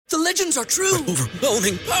The legends are true.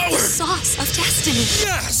 Overwhelming power! Sauce of destiny.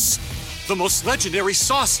 Yes! The most legendary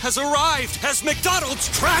sauce has arrived as McDonald's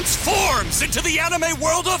transforms into the anime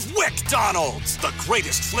world of WickDonald's. The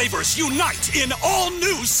greatest flavors unite in all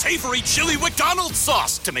new savory chili McDonald's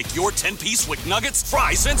sauce to make your 10-piece Wick Nuggets,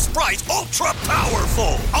 fries, and Sprite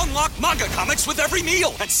ultra-powerful. Unlock manga comics with every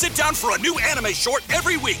meal and sit down for a new anime short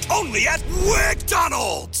every week only at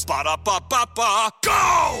WickDonald's. Ba-da-ba-ba-ba,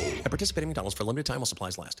 go! At participating McDonald's for a limited time while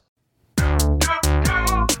supplies last.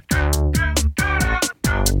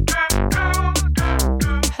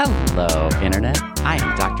 Hello, Internet. I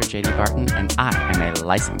am Dr. J.D. Barton, and I am a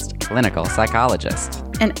licensed clinical psychologist.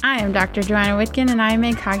 And I am Dr. Joanna Whitkin, and I am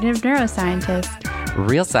a cognitive neuroscientist.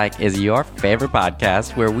 Real Psych is your favorite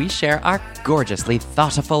podcast where we share our gorgeously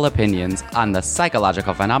thoughtful opinions on the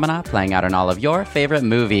psychological phenomena playing out in all of your favorite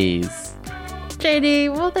movies.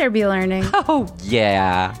 JD, will there be learning? Oh,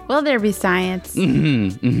 yeah. Will there be science?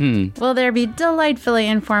 Will there be delightfully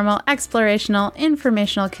informal, explorational,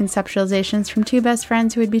 informational conceptualizations from two best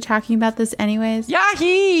friends who would be talking about this anyways?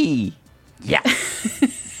 Yahee! Yeah.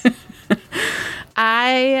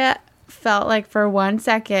 I felt like for 1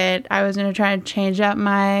 second I was going to try to change up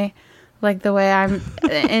my, like the way I'm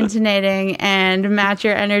intonating and match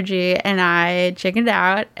your energy, and I chickened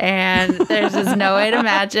out, and there's just no way to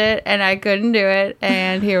match it, and I couldn't do it,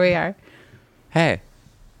 and here we are. Hey,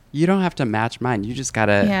 you don't have to match mine. You just got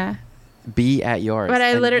to be at yours. But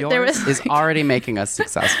I literally, there was is already making us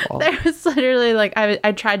successful. There was literally like,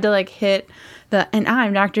 I tried to like hit the, and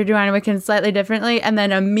I'm Dr. Joanna Whitkin slightly differently, and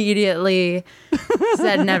then immediately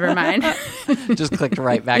said, never mind. Just clicked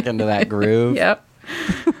right back into that groove. Yep.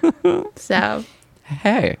 So.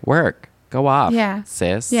 Hey, work. Go off,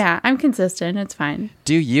 sis. Yeah, I'm consistent. It's fine.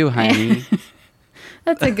 Do you, honey?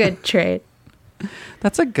 That's a good trait.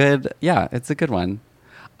 That's a good, it's a good one.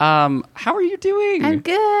 How are you doing? I'm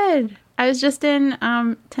good. I was just in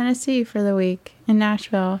Tennessee for the week, in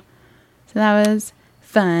Nashville. So that was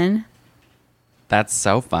fun. That's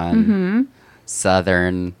so fun. Mm-hmm.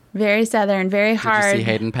 Southern. Very southern, very hard. Did you see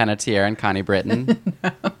Hayden Panettiere and Connie Britton?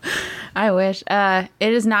 No. I wish. It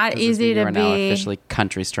is not easy to be. Now officially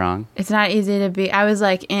country strong. It's not easy to be. I was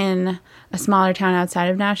like in a smaller town outside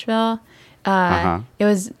of Nashville.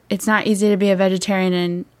 It's not easy to be a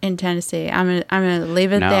vegetarian in Tennessee. I'm gonna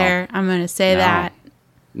leave it there. I'm gonna say that.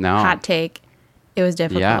 No. Hot take. It was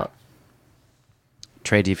difficult. Yeah.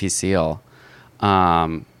 Très difficile.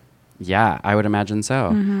 Yeah, I would imagine so.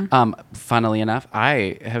 Mm-hmm. Funnily enough,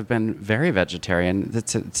 I have been very vegetarian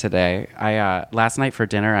today. Last night for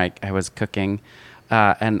dinner, I was cooking,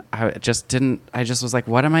 and I just was like,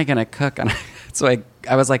 what am I going to cook? And so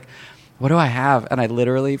I was like, what do I have? And I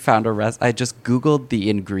literally found a recipe. I just Googled the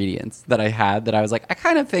ingredients that I had that I was like, I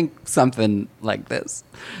kind of think something like this.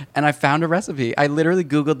 And I found a recipe. I literally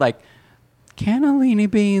Googled like cannellini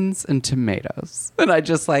beans and tomatoes. And I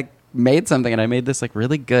just like made something, and I made this like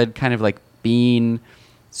really good kind of like bean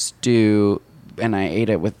stew, and I ate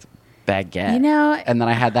it with baguette. You know, and then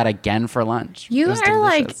I had that again for lunch. You are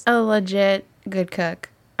like a legit good cook,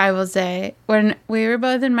 I will say. When we were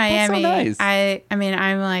both in Miami, that's so nice. I mean,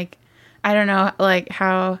 I'm like, I don't know like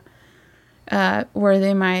how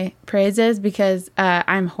worthy my praise is, because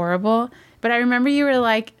I'm horrible. But I remember you were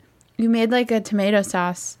like, you made like a tomato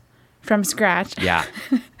sauce from scratch. Yeah.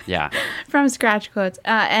 Yeah. From scratch quotes.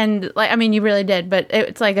 And like, I mean, you really did, but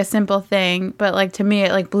it's like a simple thing. But like, to me,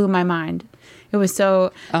 it like blew my mind. It was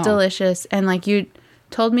so delicious. And like, you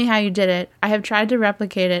told me how you did it. I have tried to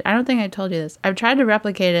replicate it. I don't think I told you this. I've tried to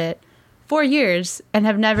replicate it for years and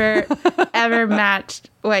have never, ever matched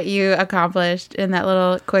what you accomplished in that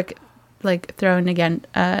little quick, like thrown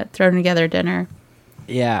together dinner.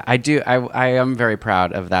 Yeah, I do. I am very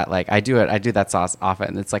proud of that. Like I do that sauce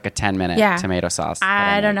often. It's like a 10-minute tomato sauce.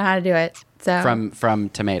 I don't know how to do it. So from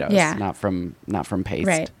tomatoes, not from paste.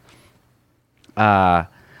 Right. Well,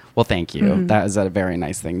 thank you. Mm-hmm. That is a very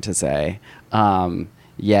nice thing to say.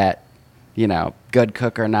 Yet, you know, good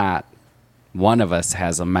cook or not, one of us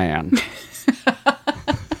has a man.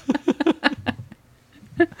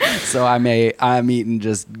 So I'm eating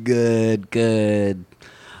just good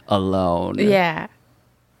alone. Yeah.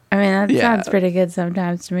 I mean, that sounds pretty good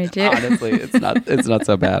sometimes to me too. Honestly, it's not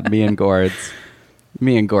so bad. Me and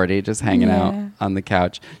Gordy just hanging out on the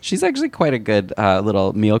couch. She's actually quite a good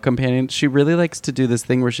little meal companion. She really likes to do this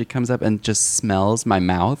thing where she comes up and just smells my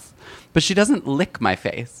mouth, but she doesn't lick my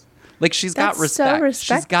face. Like she's got respect. So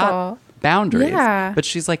respectful. She's got boundaries. Yeah. But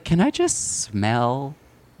she's like, "Can I just smell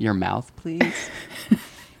your mouth, please?"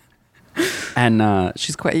 And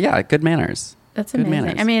she's quite good manners. That's amazing. Good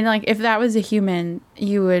manners. I mean, like if that was a human,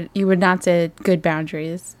 you would not say good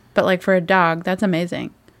boundaries, but like for a dog, that's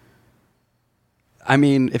amazing. I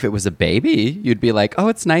mean, if it was a baby, you'd be like, "Oh,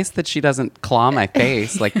 it's nice that she doesn't claw my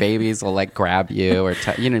face like babies will like grab you or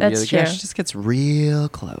you know." That's You're like, true. yeah, she just gets real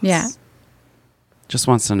close. Yeah. Just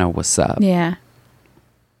wants to know what's up. Yeah.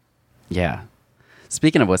 Yeah.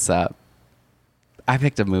 Speaking of what's up, I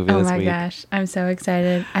picked a movie Oh this my week. gosh, I'm so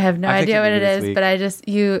excited. I have no I picked idea a what it movie this is, week. but I just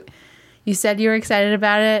you said you were excited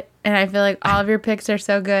about it, and I feel like all of your picks are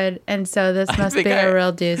so good, and so this must think be a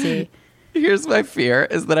real doozy. Here's my fear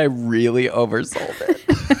is that I really oversold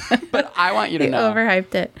it. But I want you to You know.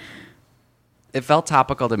 overhyped it. It felt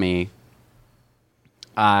topical to me.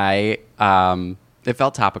 It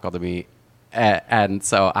felt topical to me. And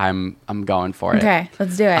so I'm going for it. Okay,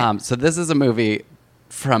 let's do it. So this is a movie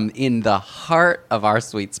from in the heart of our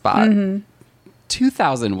sweet spot.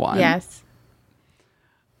 2001. Yes.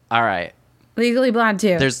 All right. Legally Blonde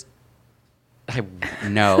 2.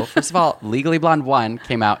 No. First of all, Legally Blonde 1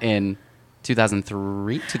 came out in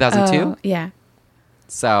 2003, 2002. Oh, yeah.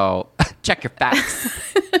 So check your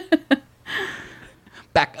facts.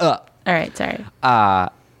 Back up. All right, sorry.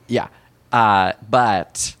 Yeah.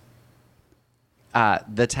 But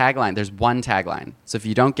the tagline, there's one tagline. So if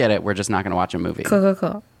you don't get it, we're just not going to watch a movie.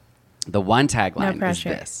 Cool. The one tagline is pressure.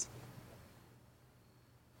 this.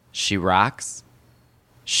 She rocks.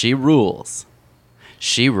 She rules.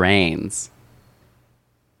 She reigns.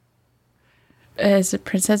 Is it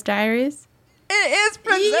Princess Diaries? It is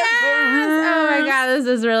Princess Yes! Oh my god, this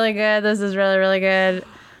is really good. This is really, really good.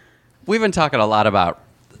 We've been talking a lot about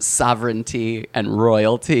sovereignty and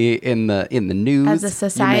royalty in the news. As a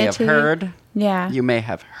society. You may have heard. Yeah. You may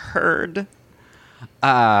have heard.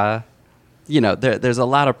 There's a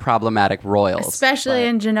lot of problematic royals. Especially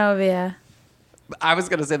in Genovia. I was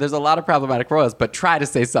going to say there's a lot of problematic royals, but try to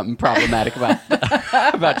say something problematic about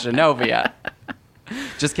Genovia.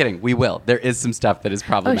 Just kidding. We will. There is some stuff that is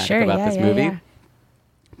problematic about this movie. Yeah.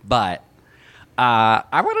 But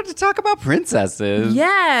I wanted to talk about princesses.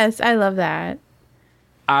 Yes, I love that.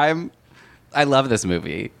 I love this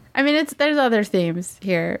movie. I mean, there's other themes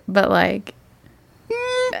here, but like,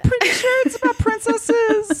 Pretty sure it's about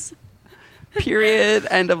princesses. Period.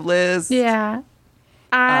 End of list. yeah.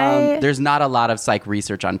 There's not a lot of psych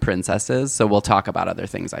research on princesses, so we'll talk about other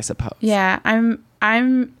things, I suppose. Yeah,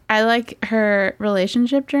 I like her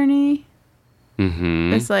relationship journey.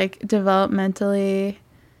 Mm-hmm. It's like developmentally,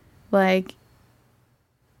 like,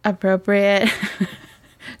 appropriate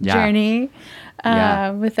journey.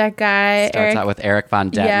 Yeah. With that guy. Starts out with Eric Von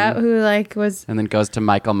Detten. Yeah, who like was. And then goes to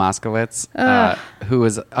Michael Moskowitz, who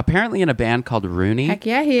was apparently in a band called Rooney. Heck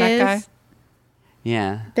yeah, he that is. Guy.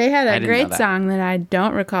 Yeah. They had I a didn't know great that. song that I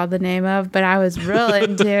don't recall the name of, but I was real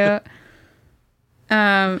into.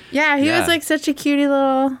 Yeah, he was like such a cutie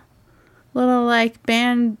little like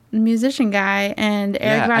band musician guy, and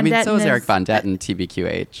Eric Von Detten so is Eric Von Detten,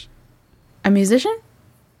 TBQH. a musician,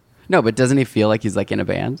 No, but doesn't he feel like he's like in a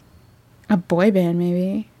band? a boy band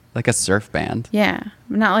maybe. Like a surf band? Yeah,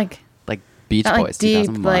 not like Beach not Boys, like deep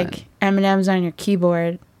 2001. like M&M's on your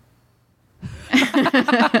keyboard.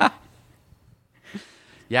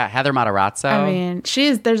 Yeah, Heather Matarazzo. I mean,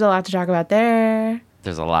 there's a lot to talk about there.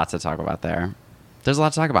 There's a lot to talk about there. There's a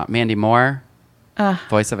lot to talk about. Mandy Moore,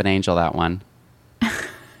 Voice of an Angel, that one.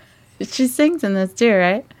 She sings in this too,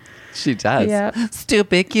 right? She does. Yep.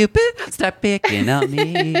 Stupid Cupid, stop picking on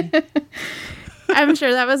me. I'm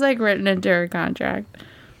sure that was like written into her contract.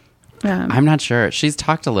 I'm not sure. She's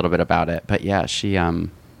talked a little bit about it, but yeah,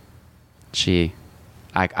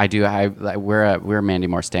 we're Mandy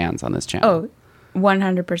Moore stans on this channel. Oh,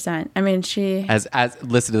 100%. I mean, she As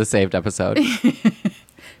listen to the saved episode.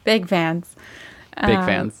 big fans. Big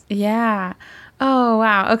fans. Yeah. Oh,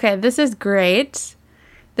 wow. Okay, this is great.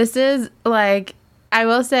 This is like, I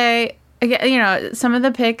will say, again, you know, some of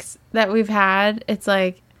the picks that we've had, it's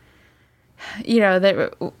like, you know,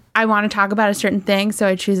 that I want to talk about a certain thing, so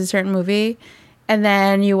I choose a certain movie, and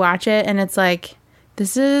then you watch it, and it's like,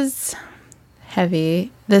 this is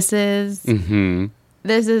heavy. This is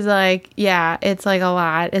like, yeah, it's like a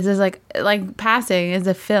lot. This is like Passing is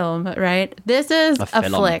a film, right? This is a film.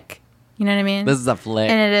 flick. You know what I mean? This is a flick.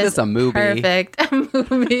 And it is This is a movie. perfect. A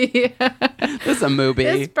movie. This is a movie.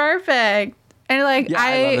 It's perfect. And like, Yeah,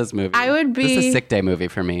 I love this movie. I would be. This is a sick day movie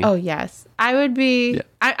for me. Oh yes, I would be. Yeah.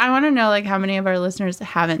 I want to know like how many of our listeners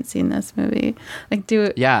haven't seen this movie. Like,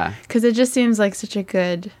 Yeah. because it just seems like such a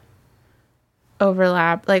good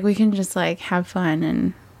overlap. Like we can just like have fun,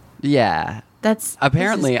 and Yeah.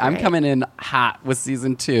 Apparently, I'm coming in hot with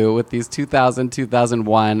season 2 with these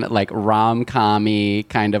 2001 like rom-com-y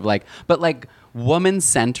kind of like, but like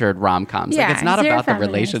woman-centered rom-coms. Yeah, like it's not zero about the feminist.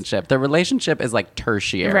 relationship. The relationship is like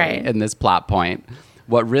tertiary Right. in this plot point.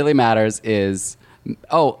 What really matters is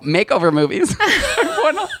Oh, makeover movies.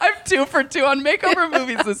 I'm 2 for 2 on makeover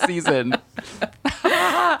movies this season.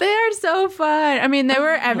 They are so fun. I mean, they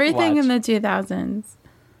were everything Watch. in the 2000s.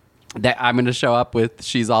 I'm going to show up with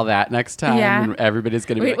She's All That next time. Yeah. And everybody's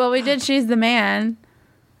going to be like, Well, we did She's the Man.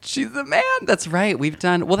 She's the Man. That's right. We've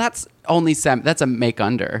done, well, that's only, that's a make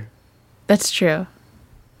under. That's true.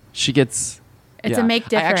 She gets, It's a make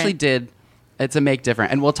different. I actually did. It's a make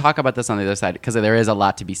different. And we'll talk about this on the other side because there is a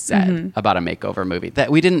lot to be said about a makeover movie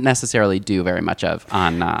that we didn't necessarily do very much of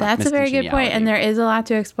on That's Miss a very good point. Congeniality. And there is a lot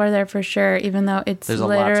to explore there for sure, even though it's There's a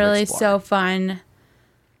lot to literally explore. so fun.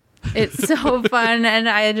 It's so fun. And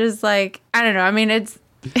I just like, I don't know. I mean, it's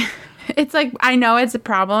like, I know it's a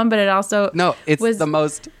problem, but it also No, it's was, the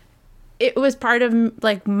most. it was part of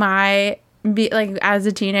like like as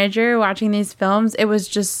a teenager watching these films. It was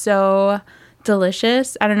just so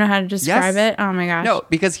delicious. I don't know how to describe Yes. it. Oh my gosh. No,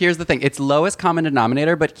 because here's the thing. It's lowest common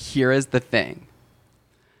denominator, but here is the thing.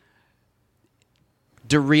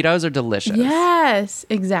 Doritos are delicious. Yes,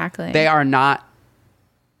 exactly. They are not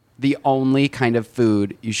the only kind of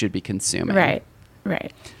food you should be consuming. Right.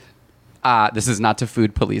 This is not to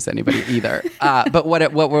food police anybody either. But what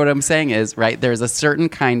I'm saying is, right, there's a certain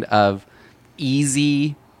kind of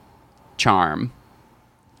easy charm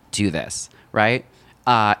to this, right?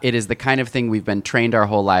 It is the kind of thing we've been trained our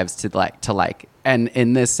whole lives to like. And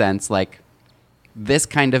in this sense, like, this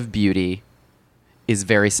kind of beauty is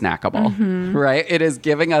very snackable, right? It is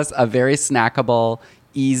giving us a very snackable,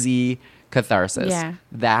 easy catharsis. Yeah.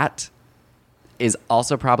 That is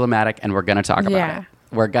also problematic, and we're going to talk about Yeah. it.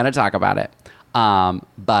 We're going to talk about it.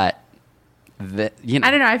 But, you know.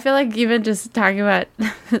 I don't know. I feel like even just talking about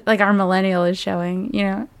like our millennial is showing, you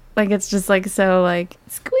know, like it's just like so like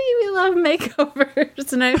squee, we love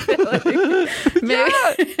makeovers, and I feel like maybe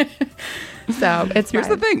so it's Here's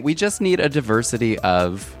fine. the thing. We just need a diversity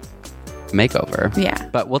of makeover. Yeah.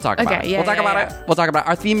 But we'll talk about Okay, it. yeah, We'll talk yeah, about yeah. it. We'll talk about it.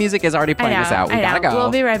 Our theme music is already playing know, us out. We I gotta know. go.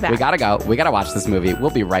 We'll be right back. We gotta go. We gotta watch this movie. We'll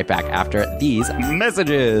be right back after these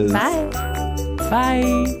messages. Bye.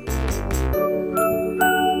 Bye.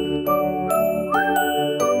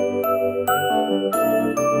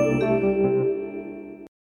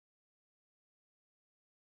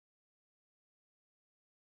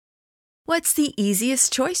 What's the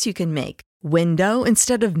easiest choice you can make? Window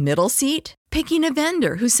instead of middle seat? Picking a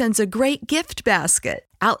vendor who sends a great gift basket?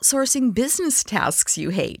 Outsourcing business tasks you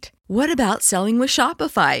hate? What about selling with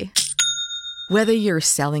Shopify? Whether you're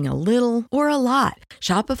selling a little or a lot,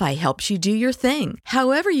 Shopify helps you do your thing,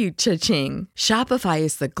 however you cha-ching. Shopify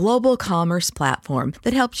is the global commerce platform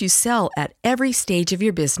that helps you sell at every stage of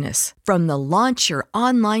your business. From the launch your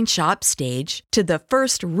online shop stage to the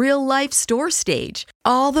first real-life store stage,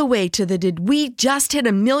 all the way to the did we just hit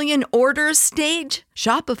 1 million orders stage.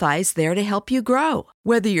 Shopify's there to help you grow.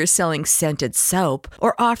 Whether you're selling scented soap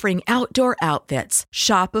or offering outdoor outfits,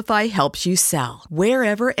 Shopify helps you sell.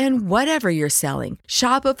 Wherever and whatever you're selling,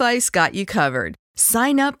 Shopify's got you covered.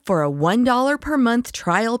 Sign up for a $1 per month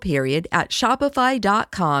trial period at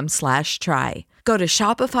shopify.com/try. Go to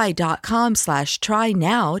shopify.com/try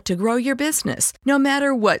now to grow your business, no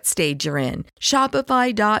matter what stage you're in.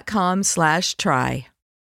 Shopify.com/try.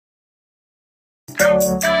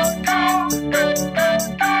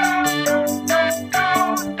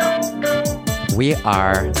 We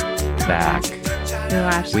are back.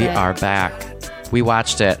 We are back. We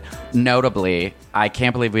watched it. Notably, I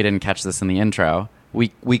can't believe we didn't catch this in the intro. We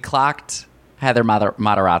clocked Heather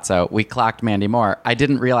Matarazzo. We clocked Mandy Moore. I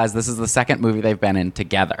didn't realize this is the second movie they've been in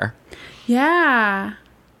together. Yeah.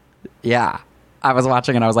 Yeah. I was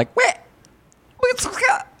watching and I was like, wait.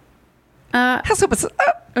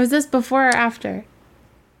 Was this before or after?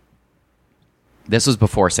 This was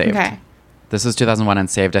before Saved. Okay. This was 2001 and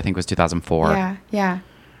Saved, I think, was 2004. Yeah.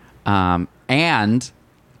 And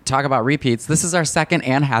talk about repeats. This is our second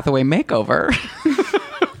Anne Hathaway makeover.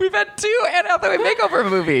 We've had 2 Anne Hathaway makeover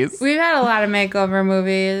movies. We've had a lot of makeover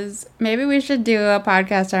movies. Maybe we should do a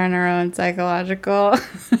podcast on our own psychological.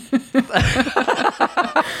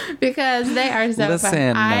 Because they are so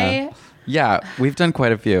Listen, fun. yeah, we've done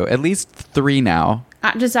quite a few. At least 3 now.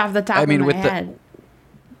 Just off the top of my head.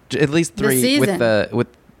 At least 3 with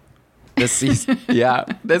this season. Yeah,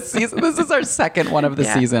 this season. This is our second one of the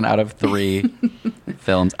season out of 3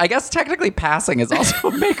 films. I guess technically Passing is also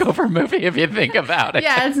a makeover movie if you think about it.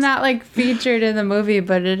 Yeah, it's not like featured in the movie,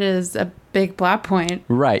 but it is a big plot point.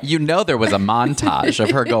 Right. You know there was a montage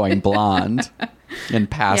of her going blonde in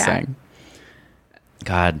Passing.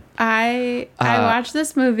 God. I watched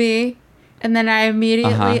this movie, and then I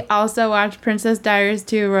immediately also watched Princess Diaries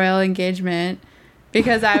 2 Royal Engagement.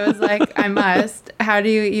 Because I was like, I must. How do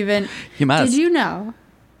you even... You must. Did you know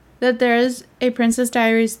that there is a Princess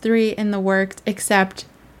Diaries 3 in the works, except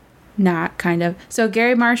not, kind of. So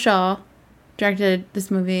Gary Marshall directed this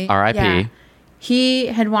movie. R.I.P. Yeah. He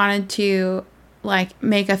had wanted to, like,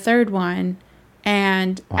 make a third one,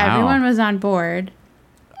 and everyone was on board.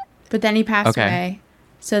 But then he passed away.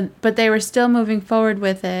 So, but they were still moving forward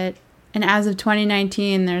with it. And as of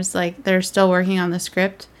 2019, they're still working on the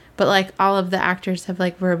script. But, like, all of the actors have,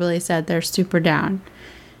 like, verbally said they're super down.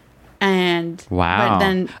 And wow. But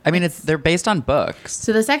then I mean, they're based on books.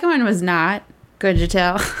 So the second one was not good to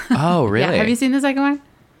tell. Oh, really? Yeah. Have you seen the second one?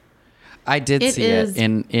 I did see it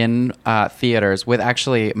in theaters with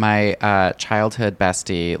actually my childhood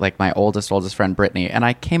bestie, like my oldest friend, Brittany. And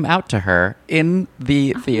I came out to her in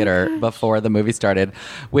the theater before the movie started,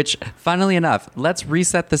 which, funnily enough, let's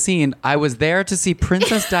reset the scene. I was there to see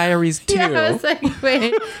Princess Diaries 2. Yeah, I was like,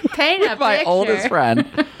 wait, paint a my picture. oldest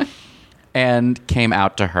friend. And came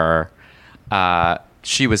out to her.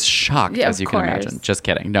 She was shocked, as you can imagine. Just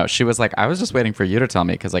kidding. No, she was like, I was just waiting for you to tell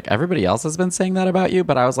me because, like, everybody else has been saying that about you.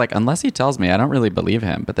 But I was like, unless he tells me, I don't really believe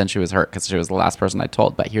him. But then she was hurt because she was the last person I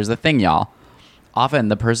told. But here's the thing, y'all. Often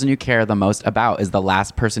the person you care the most about is the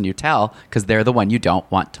last person you tell because they're the one you don't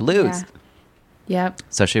want to lose. Yeah. Yep.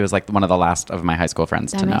 So she was like one of the last of my high school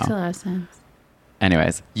friends to know. That makes a lot of sense.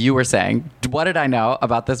 Anyways, you were saying, what did I know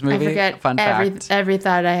about this movie? I forget Fun fact. every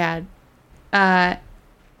thought I had.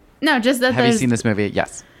 No, just that Have you seen this movie?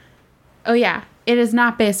 Yes. Oh, yeah. It is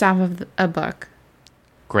not based off of a book.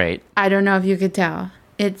 Great. I don't know if you could tell.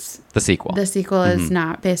 It's the sequel. The sequel is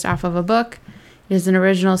not based off of a book. It is an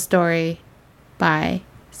original story by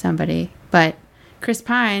somebody. But Chris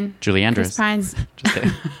Pine. Julie Andrews. Chris Pine's. Just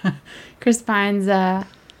kidding. Chris Pine's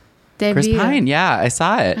debut. Chris Pine, yeah. I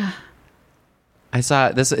saw it. I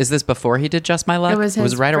saw this. Is this before he did Just My Luck? It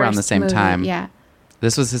was right around the same time. Yeah.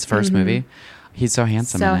 This was his first movie. He's so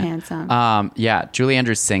handsome. So handsome. Yeah, Julie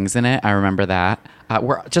Andrews sings in it. I remember that.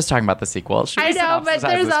 We're just talking about the sequel. I know, but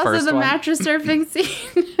there's also the mattress surfing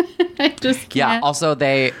scene. I just can't. Yeah, also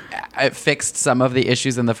they fixed some of the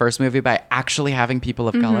issues in the first movie by actually having people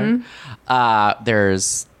of color.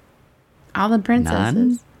 There's all the princesses.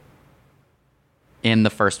 None in the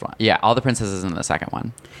first one. Yeah, all the princesses in the second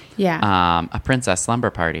one. Yeah. A princess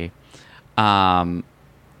slumber party.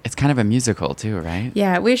 It's kind of a musical too, right?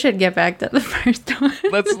 Yeah, we should get back to the first one.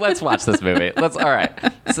 let's watch this movie. All right.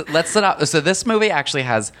 So let's set up. So this movie actually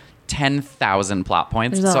has 10,000 plot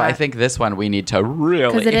points. So I think this one we need to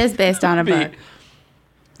really, because it is based on a book.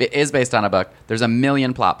 It is based on a book. There's 1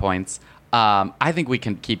 million plot points. I think we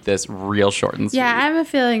can keep this real short and sweet. Yeah, I have a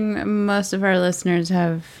feeling most of our listeners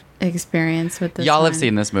have experience with this. Y'all have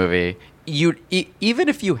seen this movie. Even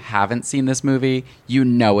if you haven't seen this movie, you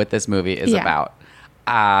know what this movie is about.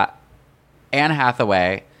 Anne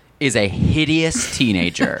Hathaway is a hideous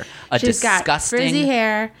teenager. She's disgusting got frizzy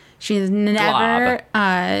hair. She's never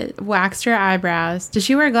waxed her eyebrows. Does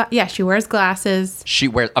she wear Yeah, she wears glasses.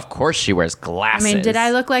 Of course she wears glasses. I mean, did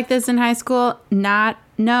I look like this in high school? No.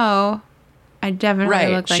 I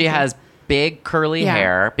definitely look like She this. has big curly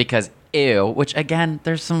hair because ew, which again,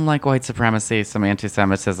 there's some like white supremacy, some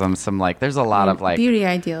anti-Semitism, some like there's a lot of like beauty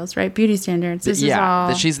ideals, right? Beauty standards. This is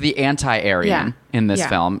all. She's the anti-Aryan in this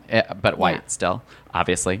film, but white still,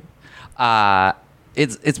 obviously.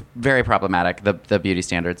 It's very problematic, the beauty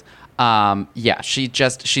standards.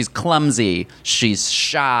 She's clumsy, she's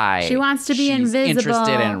shy. She wants to be she's invisible.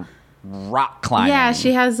 Interested in rock climbing. Yeah,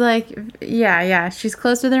 she has she's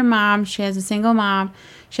close with her mom. She has a single mom.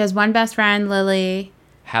 She has one best friend, Lily.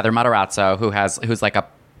 Heather Matarazzo, who's like a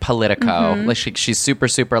Politico. Like she's super,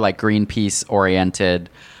 super like Greenpeace oriented,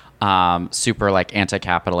 super like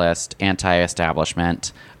anti-capitalist,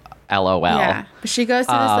 anti-establishment. LOL. Yeah, but she goes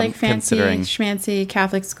to this like fancy schmancy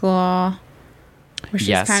Catholic school. Where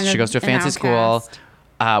she's kind of she goes to a fancy school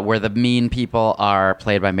where the mean people are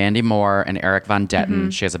played by Mandy Moore and Eric Von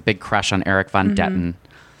Detten. She has a big crush on Eric Von Detten,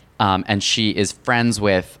 and she is friends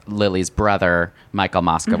with Lily's brother, Michael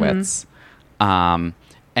Moskowitz.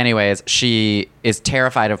 Anyways, she is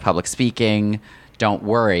terrified of public speaking. Don't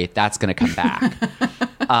worry, that's going to come back.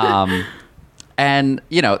 And,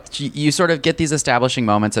 you sort of get these establishing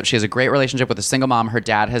moments of she has a great relationship with a single mom. Her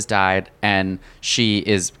dad has died, and she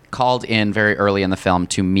is called in very early in the film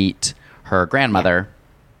to meet her grandmother,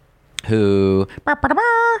 who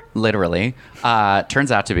literally turns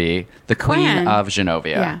out to be the Queen of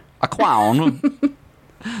Genovia. Yeah. A clown.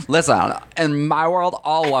 Listen, in my world,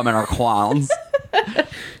 all women are clowns.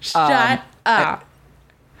 Shut up.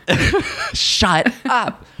 Shut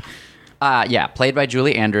up. Played by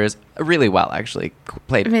Julie Andrews really well, actually.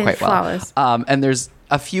 Played quite flawless. well. And there's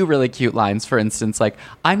a few really cute lines. For instance, like,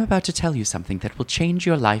 I'm about to tell you something that will change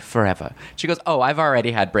your life forever. She goes, oh, I've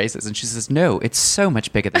already had braces. And she says, no, it's so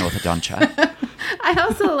much bigger than orthodontia. I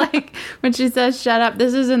also like when she says, shut up.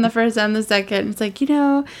 This is in the first and the second. It's like,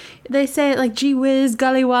 they say it like, gee whiz,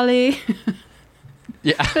 golly wally.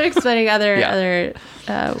 Yeah. They're explaining other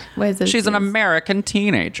ways of She's an American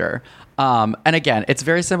teenager. And again, it's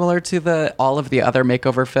very similar to all of the other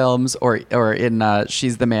makeover films or in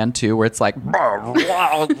She's the Man Too, where it's like,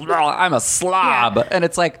 I'm a slob. Yeah. And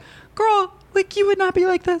it's like, girl, like, you would not be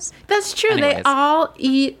like this. That's true. Anyways. They all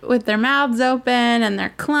eat with their mouths open and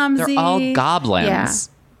they're clumsy. They're all goblins. Yeah.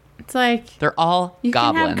 It's like, they're all you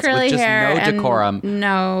goblins can have curly with just hair no decorum. And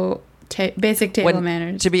no basic table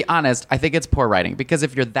manners. To be honest, I think it's poor writing, because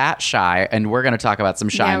if you're that shy, and we're going to talk about some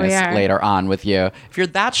shyness later on with you, if you're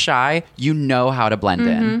that shy, you know how to blend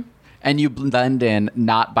in. And you blend in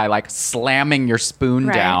not by like slamming your spoon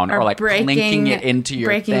down or like clinking it into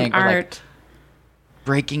your thing art. Or like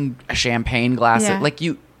breaking champagne glasses. Yeah. Like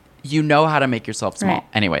you know how to make yourself small. Right.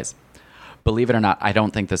 Anyways, believe it or not, I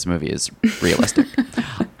don't think this movie is realistic.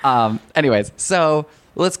 Anyways, so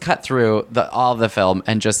let's cut through all of the film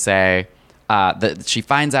and just say that she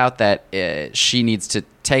finds out that she needs to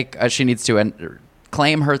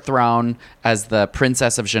claim her throne as the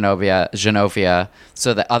princess of Genovia,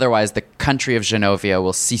 so that otherwise the country of Genovia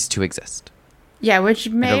will cease to exist. Yeah, which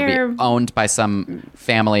It'll be owned by some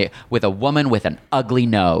family with a woman with an ugly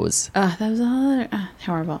nose. That was all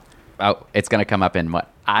horrible. Oh, it's going to come up in what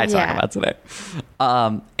I talk about today.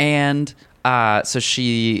 So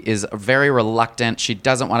she is very reluctant. She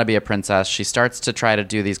doesn't want to be a princess. She starts to try to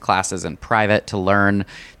do these classes in private to learn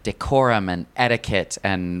decorum and etiquette.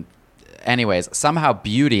 And anyways, somehow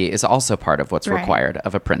beauty is also part of what's required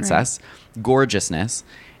of a princess. Gorgeousness.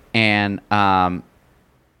 And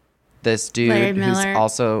this dude who's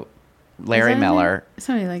also Larry Miller.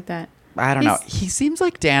 Something like that. I don't know. He seems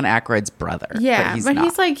like Dan Aykroyd's brother. Yeah,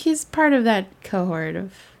 but he's part of that cohort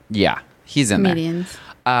of he's in comedians.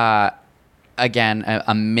 There. Again,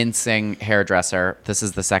 a mincing hairdresser. This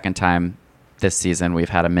is the second time this season we've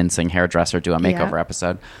had a mincing hairdresser do a makeover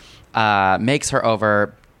episode. Makes her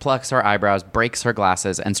over, plucks her eyebrows, breaks her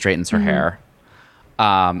glasses, and straightens her hair.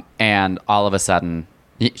 And all of a sudden,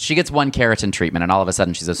 she gets one keratin treatment, and all of a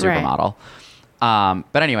sudden she's a supermodel.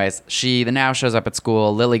 But anyways, she now shows up at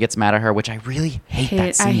school. Lily gets mad at her, which I really hate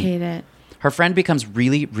that scene. I hate it. Her friend becomes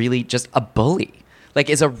really, really just a bully.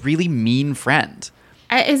 Like, is a really mean friend.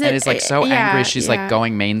 And is like so angry she's like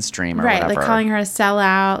going mainstream or whatever. Like calling her a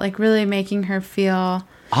sellout, like really making her feel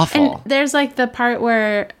awful. And there's like the part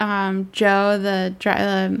where Joe,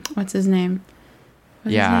 what's his name?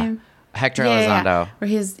 His name? Hector Elizondo. Where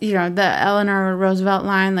he's, the Eleanor Roosevelt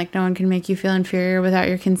line, like, no one can make you feel inferior without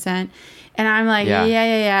your consent. And I'm like,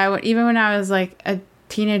 yeah. Even when I was like a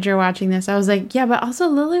teenager watching this, I was like, yeah, but also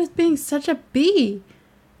Lily was being such a bee.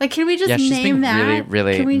 Like, can we just name that? Really,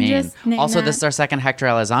 really can we mean. Just name also, that? this is our second Hector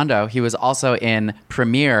Elizondo. He was also in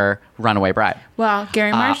Premiere Runaway Bride. Well,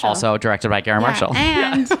 Gary Marshall. Also directed by Gary Marshall.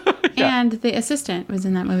 And and the assistant was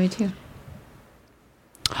in that movie too.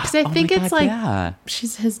 Because I think it's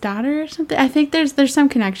she's his daughter or something. I think there's some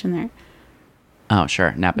connection there. Oh,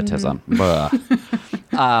 sure. Nepotism.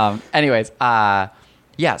 Anyways,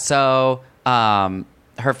 so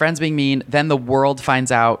her friend's being mean. Then the world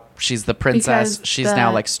finds out she's the princess. She's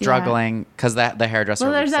now like struggling because the hairdresser.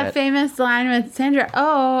 Well, there's that famous line with Sandra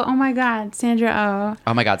Oh. Oh my God, Sandra Oh.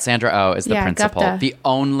 Oh my God, Sandra Oh is the principal, Gupta. the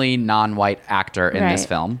only non-white actor in this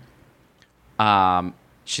film.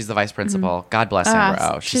 She's the vice principal. God bless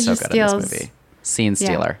Sandra Oh. She's so good in this movie. Scene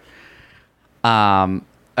stealer.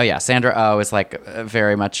 Sandra Oh is like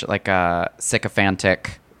very much like a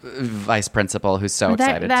sycophantic vice principal who's so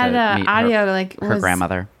excited to meet audio her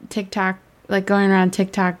grandmother. TikTok, like going around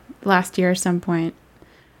TikTok last year at some point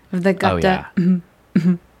of the Gupta.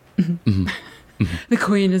 The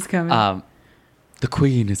queen is coming. The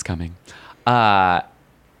queen is coming.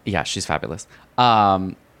 She's fabulous.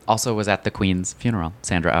 Also was at the queen's funeral,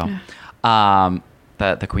 Sandra Oh.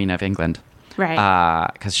 The queen of England.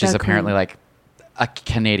 Right. Because she's apparently like a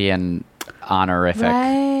Canadian honorific.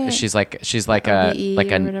 Right. She's like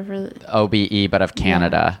OBE an whatever. OBE, but of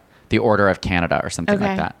Canada, the Order of Canada or something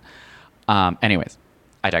like that. Anyways,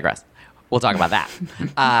 I digress. We'll talk about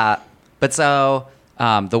that. But so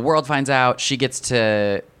the world finds out.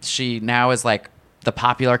 She now is like the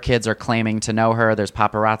popular kids are claiming to know her. There's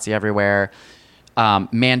paparazzi everywhere.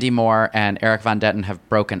 Mandy Moore and Eric Von Detten have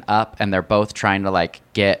broken up, and they're both trying to like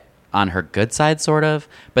get on her good side, sort of.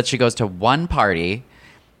 But she goes to one party,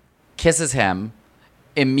 kisses him,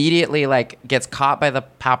 immediately like gets caught by the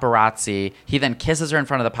paparazzi. He then kisses her in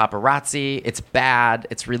front of the paparazzi. It's bad.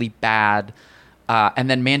 It's really bad. And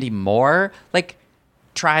then Mandy Moore like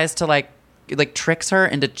tries to like tricks her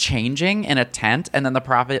into changing in a tent, and then the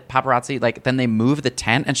paparazzi like then they move the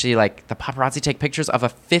tent, and she like the paparazzi take pictures of a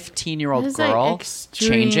 15-year-old girl like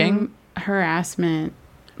changing. Harassment,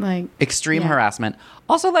 like extreme harassment.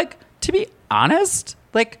 Also, like, to be honest,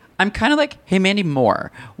 like I'm kind of like, hey, Mandy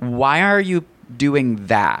Moore, why are you doing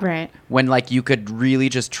that? Right. When like you could really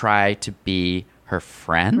just try to be her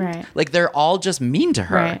friend. Right. Like they're all just mean to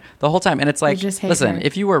her Right. the whole time, and it's like, just hate listen, her.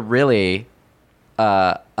 if you were really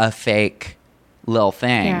a fake little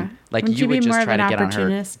thing, like Wouldn't you would be just more try of to an get on her.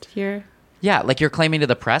 opportunist here. Yeah, like you're claiming to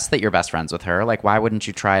the press that you're best friends with her. Like, why wouldn't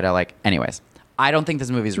you try to like? Anyways, I don't think this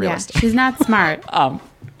movie's realistic. Yeah, she's not smart.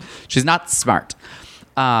 She's not smart.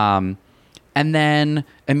 And then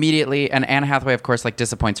immediately, and Anne Hathaway, of course, like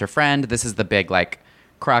disappoints her friend. This is the big like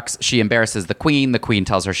crux. She embarrasses the queen. The queen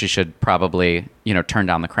tells her she should probably, turn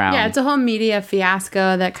down the crown. Yeah, it's a whole media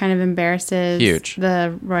fiasco that kind of embarrasses Huge.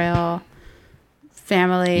 the royal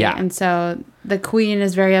family. Yeah. And so the queen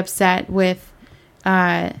is very upset with,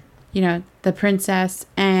 the princess,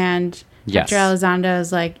 and Yes. Dr. Elizondo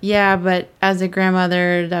is like, yeah, but as a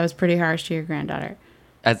grandmother, that was pretty harsh to your granddaughter.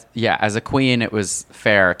 As a queen, it was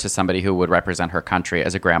fair to somebody who would represent her country.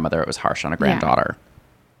 As a grandmother, it was harsh on a granddaughter.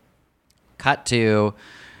 Cut to,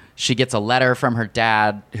 she gets a letter from her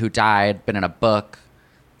dad who died, but in a book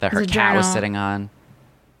that her It's a cat was journal. sitting on.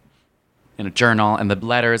 In a journal, and the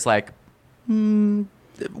letter is like, words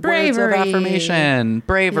of Bravery. affirmation,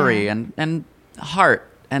 bravery, Yeah. and heart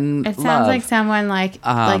and It sounds love. like someone like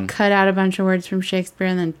cut out a bunch of words from Shakespeare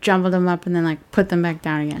and then jumbled them up and then like put them back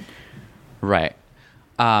down again. Right.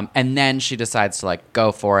 And then she decides to like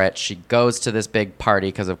go for it. She goes to this big party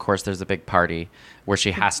because, of course, there's a big party where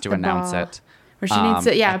she has to The announce ball. it. Where she needs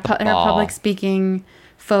to, at the her ball. public speaking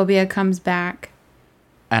phobia comes back.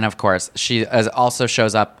 And of course, she also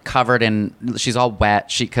shows up covered in. She's all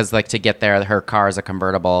wet. Because like to get there, her car is a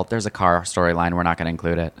convertible. There's a car storyline. We're not going to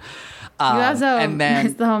include it. You also and then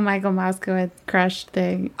missed the whole Michael Moskowitz crush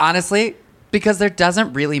thing. honestly, because there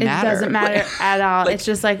doesn't really It matter. doesn't matter at all. like, it's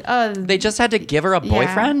just like, oh, They just had to give her a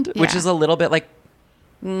boyfriend, which yeah. is a little bit like.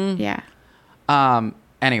 yeah.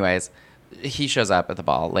 Anyways, he shows up at the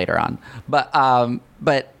ball later on,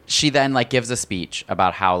 but she then like gives a speech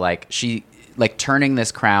about how like she like turning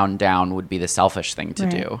this crown down would be the selfish thing to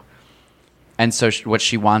Right. do, and so what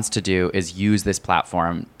she wants to do is use this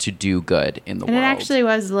platform to do good in the And world. it actually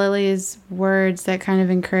was Lily's words that kind of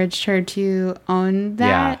encouraged her to own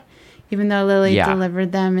that, even though Lily Yeah.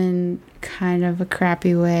 delivered them in kind of a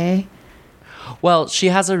crappy way. well, she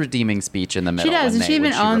has a redeeming speech in the middle. She does, when and they- she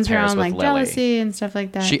even when owns her repairs own with like Lily. jealousy and stuff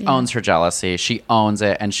like that. She yeah. owns her jealousy. She owns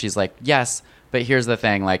it, and she's like, yes, but here's the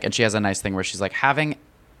thing, like, and she has a nice thing where she's like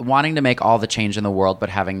wanting to make all the change in the world, but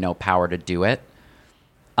having no power to do it.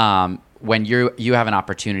 When you have an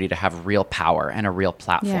opportunity to have real power and a real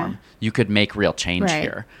platform, Yeah. you could make real change Right.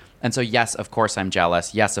 here. And so, yes, of course, I'm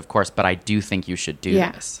jealous. Yes, of course, but I do think you should do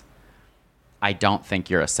Yeah. this. I don't think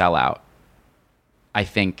you're a sellout. I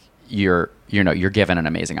think you're given an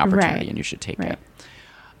amazing opportunity, Right. and you should take Right. it.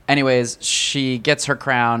 Anyways, she gets her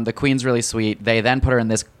crown. The queen's really sweet. They then put her in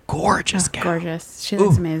this gorgeous gown. Gorgeous. She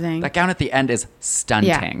looks Ooh, amazing. That gown at the end is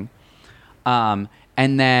stunning.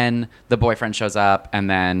 And then the boyfriend shows up, and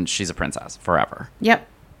then she's a princess forever. Yep.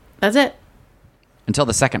 That's it. Until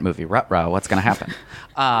the second movie, ruh-roh, what's going to happen?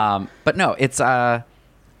 But no, it's a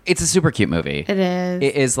super cute movie. It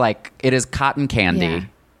is. It is cotton candy.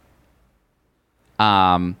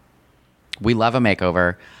 We love a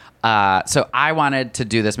makeover. So I wanted to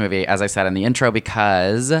do this movie, as I said in the intro,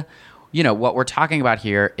 because what we're talking about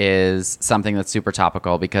here is something that's super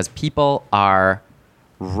topical, because people are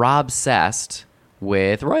Rob-cessed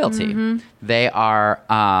with royalty. Mm-hmm. They are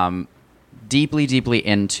deeply, deeply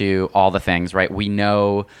into all the things, right? We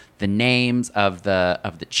know the names of the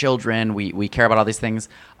children. We care about all these things.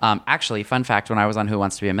 Actually, fun fact: when I was on Who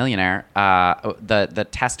Wants to Be a Millionaire, the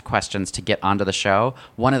test questions to get onto the show,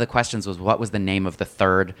 one of the questions was, what was the name of the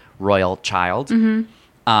third royal child?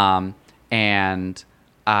 Mm-hmm. And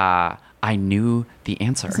I knew the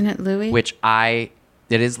answer. Isn't it Louis?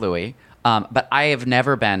 It is Louis. But I have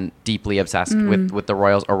never been deeply obsessed with the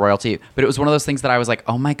royals or royalty. But it was one of those things that I was like,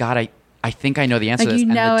 oh my God, I think I know the answer Like, to this. you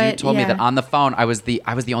And know the dude it, told me yeah. that on the phone, I was the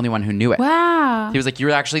only one who knew it. Wow. He was like,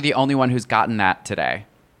 you're actually the only one who's gotten that today.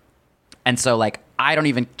 And so like, I don't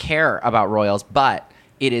even care about royals, but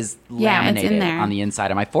it is Yeah, it's in laminated there. on the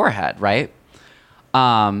inside of my forehead, right?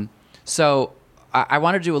 So I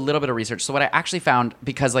wanted to do a little bit of research. So what I actually found,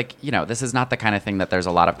 because this is not the kind of thing that there's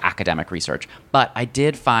a lot of academic research, but I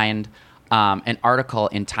did find an article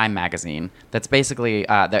in Time magazine that's basically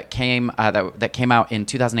that came out in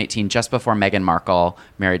 2018, just before Meghan Markle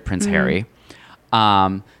married Prince Harry,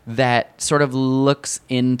 that sort of looks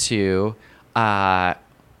into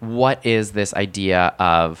what is this idea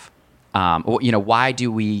of why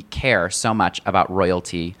do we care so much about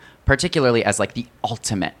royalty, particularly as like the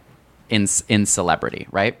ultimate in celebrity,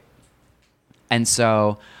 right? And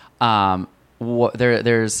so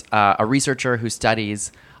there's a researcher who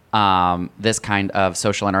studies this kind of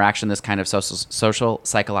social interaction, this kind of social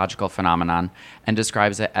psychological phenomenon, and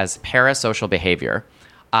describes it as parasocial behavior,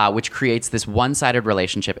 which creates this one-sided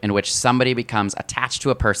relationship in which somebody becomes attached to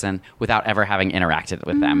a person without ever having interacted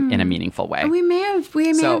with them in a meaningful way. We may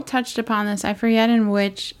have touched upon this. I forget in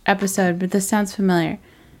which episode, but this sounds familiar.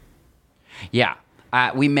 Yeah.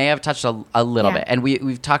 We may have touched a little bit, and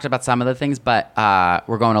we've talked about some of the things, but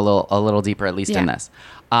we're going a little deeper, at least in this.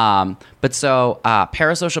 But so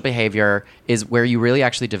parasocial behavior is where you really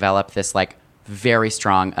actually develop this like very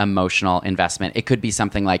strong emotional investment. It could be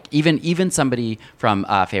something like even somebody from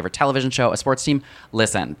a favorite television show, a sports team.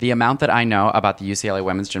 Listen, the amount that I know about the UCLA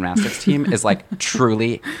women's gymnastics team is like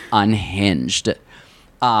truly unhinged.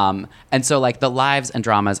 And so like the lives and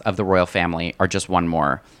dramas of the royal family are just one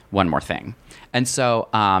more thing. And so,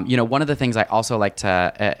 one of the things I also like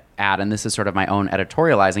to add, and this is sort of my own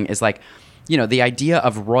editorializing, is like, the idea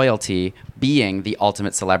of royalty being the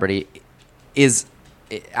ultimate celebrity is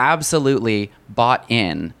absolutely bought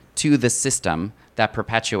in to the system that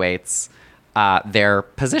perpetuates their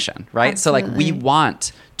position, right? Absolutely. So like we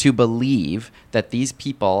want to believe that these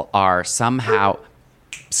people are somehow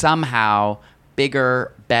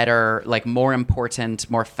bigger, better, like more important,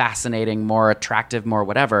 more fascinating, more attractive, more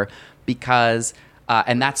whatever, because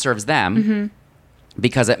and that serves them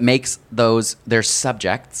because it makes their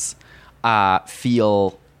subjects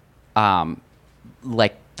feel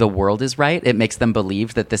like the world is right. It makes them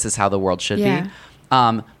believe that this is how the world should be.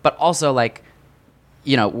 But also like,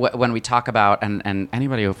 when we talk about, and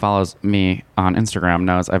anybody who follows me on Instagram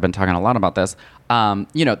knows I've been talking a lot about this,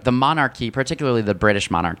 the monarchy, particularly the British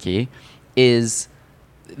monarchy, is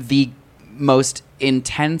the most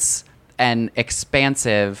intense and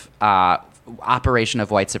expansive operation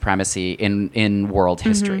of white supremacy in world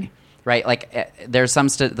history. Right? Like there's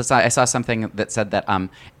I saw something that said that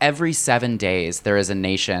every 7 days there is a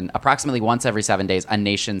nation, approximately once every 7 days, a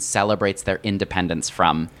nation celebrates their independence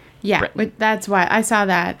from Britain. That's why I saw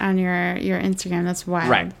that on your Instagram. That's wild.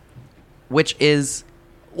 Right. Which is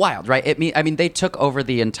wild, right? They took over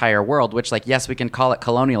the entire world, which, like, yes, we can call it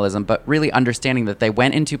colonialism, but really understanding that they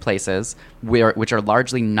went into places which are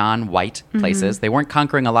largely non-white places. They weren't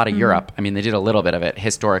conquering a lot of Europe. They did a little bit of it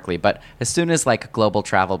historically, but as soon as like global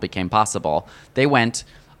travel became possible, they went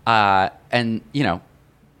and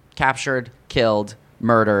captured, killed,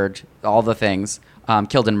 murdered, all the things.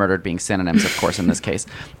 Killed and murdered being synonyms, of course, in this case.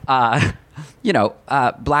 Black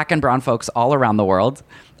and brown folks all around the world.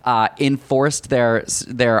 Enforced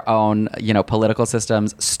their own, political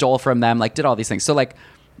systems, stole from them, like did all these things. So like,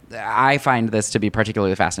 I find this to be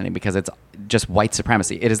particularly fascinating because it's just white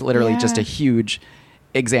supremacy. It is literally just a huge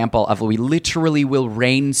example of we literally will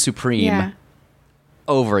reign supreme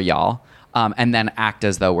over y'all, and then act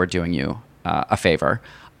as though we're doing you a favor.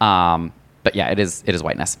 But yeah, it is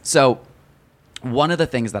whiteness. So one of the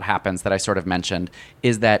things that happens that I sort of mentioned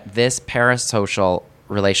is that this parasocial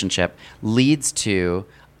relationship leads to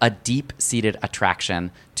a deep-seated attraction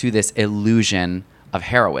to this illusion of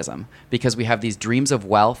heroism because we have these dreams of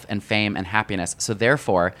wealth and fame and happiness. So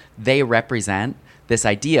therefore, they represent this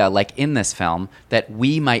idea, like in this film, that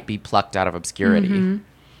we might be plucked out of obscurity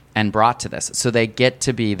and brought to this. So they get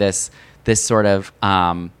to be this sort of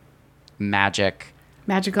magical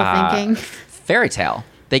thinking fairy tale.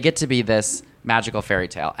 They get to be this magical fairy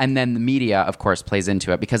tale. And then the media, of course, plays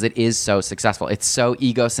into it because it is so successful. It's so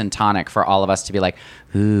egocentric for all of us to be like,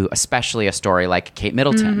 ooh, especially a story like Kate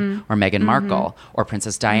Middleton or Meghan Markle or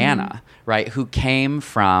Princess Diana, right? Who came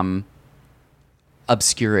from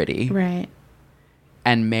obscurity. Right.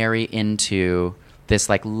 And marry into this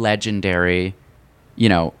like legendary,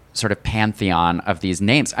 sort of pantheon of these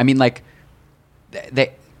names.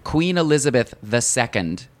 Queen Elizabeth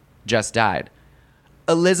II just died.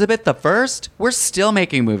 Elizabeth I, we're still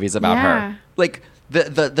making movies about her. Like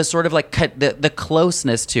the sort of like the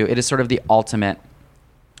closeness to it is sort of the ultimate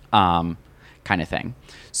kind of thing.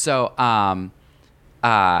 So and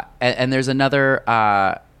there's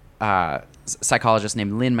another psychologist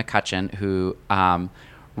named Lynn McCutcheon who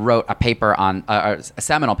wrote a paper on a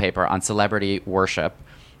seminal paper on celebrity worship.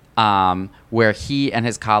 where he and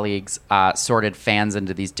his colleagues sorted fans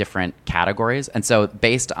into these different categories. And so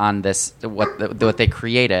based on this, what they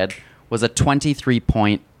created was a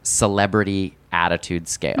 23-point celebrity attitude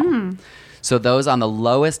scale. So those on the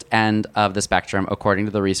lowest end of the spectrum, according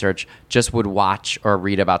to the research, just would watch or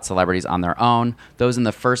read about celebrities on their own. Those in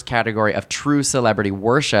the first category of true celebrity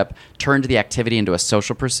worship turned the activity into a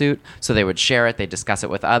social pursuit. So they would share it, they'd discuss it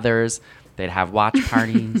with others, they'd have watch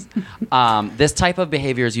parties. This type of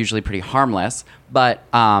behavior is usually pretty harmless, but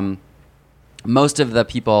most of the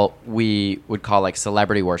people we would call like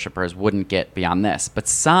celebrity worshipers wouldn't get beyond this. But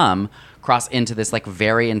some cross into this like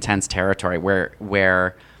very intense territory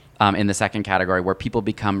where in the second category, where people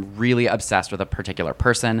become really obsessed with a particular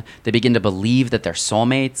person. They begin to believe that they're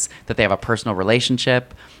soulmates, that they have a personal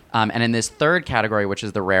relationship. And in this third category, which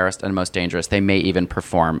is the rarest and most dangerous, they may even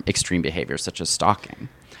perform extreme behaviors such as stalking.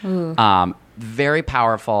 Very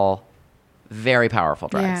powerful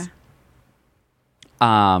drugs.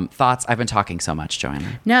 Yeah. Thoughts? I've been talking so much,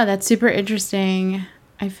 Joanna. No, that's super interesting.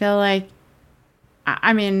 I feel like,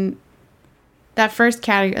 I mean, that first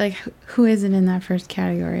category, like, who isn't in that first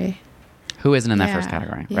category? Who isn't in that first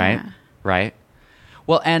category, right? Right.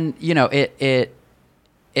 Well, and you know, it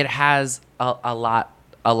has a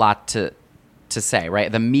lot to say, right?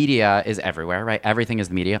 The media is everywhere, right? Everything is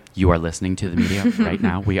the media. You are listening to the media right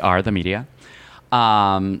now. We are the media.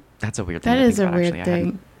 That's a weird thing. That is a weird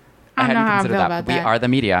thing. I don't know how I feel about that. We are the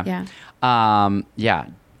media. Yeah.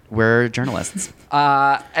 We're journalists.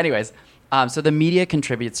 Anyways. So the media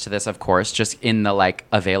contributes to this, of course, just in the like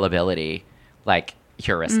availability, like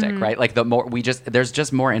heuristic, right? Like there's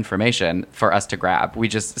just more information for us to grab.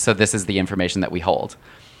 So this is the information that we hold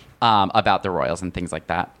about the royals and things like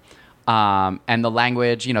that. And the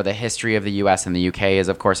language, you know, the history of the U.S. and the U.K. is,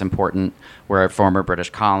 of course, important. We're a former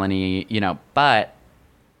British colony, you know, but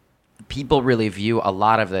people really view a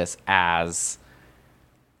lot of this as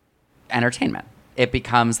entertainment. It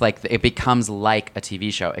becomes like a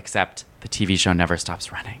TV show, except the TV show never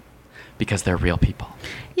stops running because they're real people.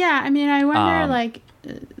 Yeah, I mean, I wonder, like,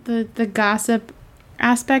 the gossip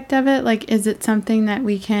aspect of it. Like, is it something that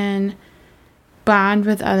we can bond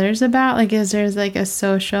with others about? Like, is there like a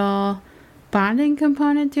social bonding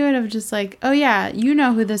component to it of just like, oh yeah, you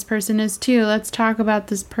know who this person is too. Let's talk about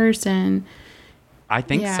this person. I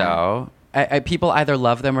think so. People either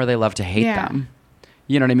love them or they love to hate them.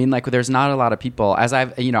 You know what I mean? Like, there's not a lot of people, as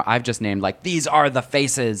I've just named, like, these are the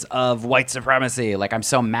faces of white supremacy. Like, I'm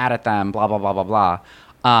so mad at them, blah, blah, blah, blah,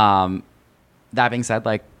 blah. That being said,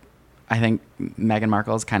 like, I think Meghan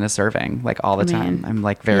Markle is kind of serving, like, all the time. I'm,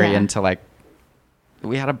 like, very into, like,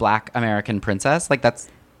 we had a Black American princess. Like, that's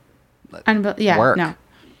work. No.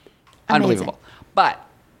 Unbelievable. But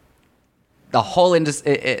the whole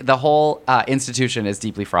institution is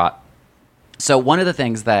deeply fraught. So one of the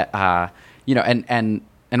things that... you know, and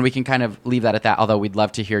we can kind of leave that at that, although we'd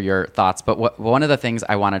love to hear your thoughts. But one of the things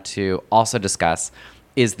I wanted to also discuss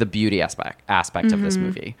is the beauty aspect of this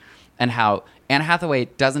movie, and how Anne Hathaway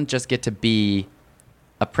doesn't just get to be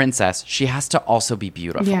a princess. She has to also be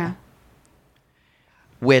beautiful. Yeah.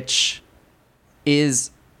 Which is,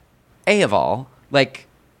 of all, like,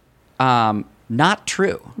 not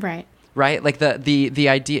true. Right. Right? Like, the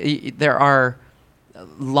idea, there are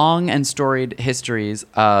long and storied histories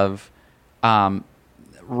of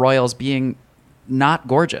royals being not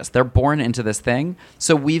gorgeous. They're born into this thing.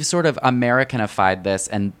 So we've sort of Americanified this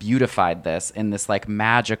and beautified this in this like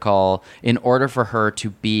magical, in order for her to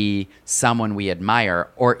be someone we admire,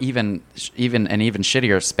 or even an even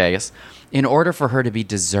shittier space, in order for her to be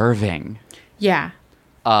deserving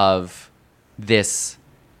of this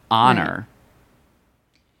honor,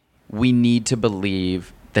 we need to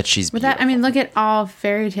believe that she's beautiful. I mean, look at all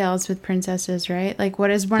fairy tales with princesses, right? Like, what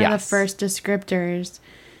is one of the first descriptors?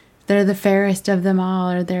 They're the fairest of them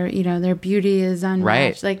all, or their beauty is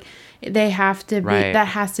unmatched. Right. Like, they have to be. Right. That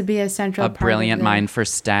has to be a central part. A brilliant mind for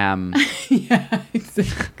STEM. Yeah,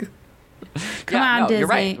 exactly. Come on, Disney. You're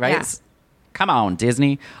right. Right. Yeah. Come on,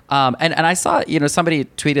 Disney. And I saw, somebody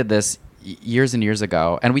tweeted this years and years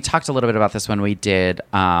ago, and we talked a little bit about this when we did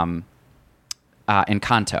Encanto,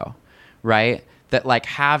 right? That like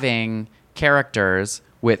having characters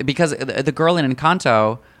because the girl in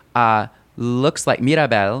Encanto looks like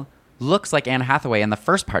Mirabel, looks like Anne Hathaway in the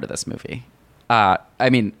first part of this movie. I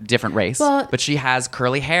mean, different race, but she has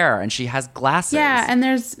curly hair and she has glasses. Yeah, and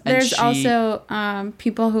there's also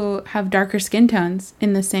people who have darker skin tones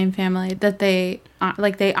in the same family that they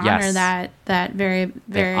honor that very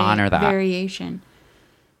variation.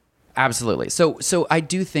 Absolutely. So I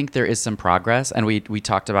do think there is some progress, and we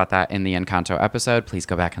talked about that in the Encanto episode. Please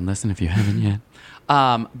go back and listen if you haven't yet.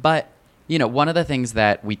 But one of the things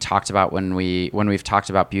that we talked about when we've talked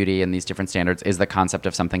about beauty and these different standards is the concept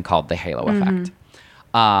of something called the halo effect.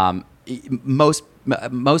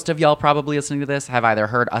 Most of y'all probably listening to this have either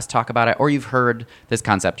heard us talk about it or you've heard this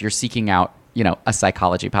concept. You're seeking out, a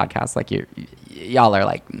psychology podcast, like y'all are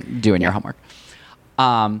like doing your homework.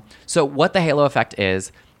 So what the halo effect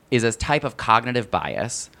is a type of cognitive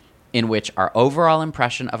bias in which our overall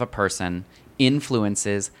impression of a person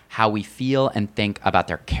influences how we feel and think about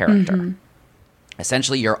their character.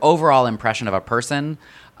 Essentially, your overall impression of a person,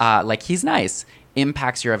 like he's nice,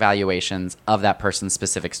 impacts your evaluations of that person's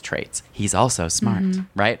specific traits. He's also smart,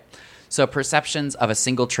 right? So perceptions of a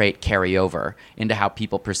single trait carry over into how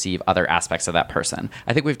people perceive other aspects of that person.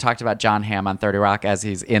 I think we've talked about John Hamm on 30 Rock as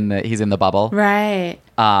he's in the bubble. Right.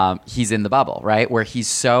 He's in the bubble, right? Where he's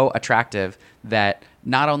so attractive that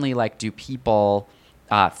not only like do people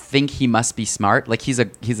think he must be smart, like he's a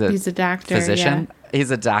doctor, physician. Yeah.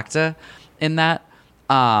 He's a doctor in that.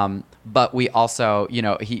 But we also,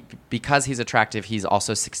 because he's attractive, he's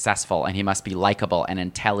also successful, and he must be likable and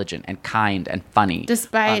intelligent and kind and funny.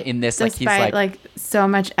 Despite he's like so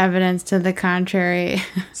much evidence to the contrary.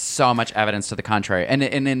 So much evidence to the contrary. And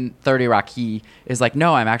in 30 Rock, he is like,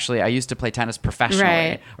 no, I used to play tennis professionally,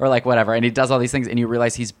 right, or like whatever. And he does all these things, and you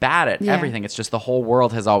realize he's bad at everything. It's just the whole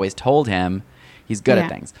world has always told him he's good at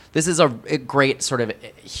things. This is a great sort of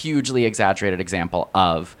hugely exaggerated example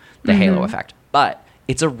of the halo effect, but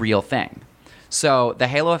it's a real thing. So the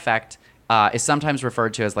halo effect is sometimes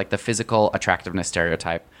referred to as like the physical attractiveness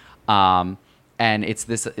stereotype. And it's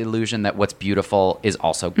this illusion that what's beautiful is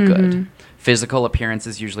also good. Physical appearance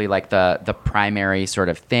is usually like the primary sort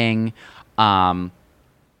of thing. And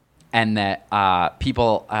that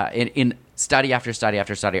people in study after study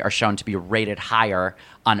after study are shown to be rated higher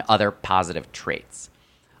on other positive traits.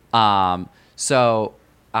 So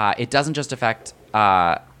it doesn't just affect...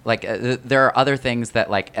 there are other things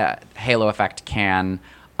that halo effect can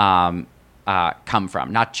come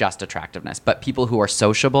from, not just attractiveness, but people who are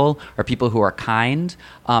sociable or people who are kind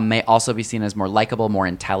may also be seen as more likable, more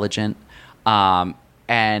intelligent.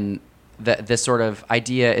 And this sort of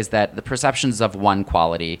idea is that the perceptions of one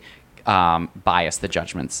quality bias the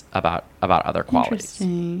judgments about other qualities.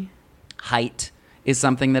 Interesting. Height is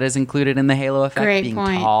something that is included in the halo effect. Great being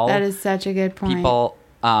point. Tall, that is such a good point. People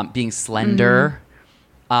being slender.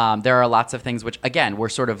 There are lots of things which, again, we're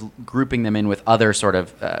sort of grouping them in with other sort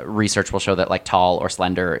of research will show that like tall or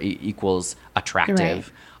slender equals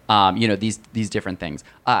attractive. Right. These different things.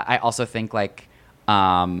 I also think like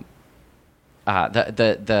the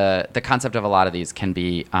concept of a lot of these can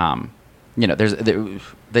be, there's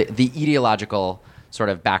the ideological sort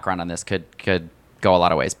of background on this could go a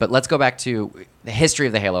lot of ways. But let's go back to the history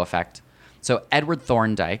of the halo effect. So Edward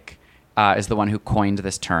Thorndike is the one who coined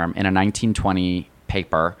this term in a 1920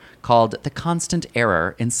 paper called The Constant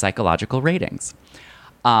Error in Psychological Ratings.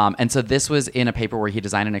 And so this was in a paper where he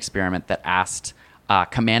designed an experiment that asked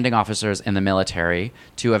commanding officers in the military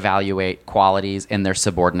to evaluate qualities in their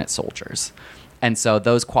subordinate soldiers. And so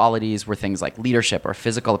those qualities were things like leadership or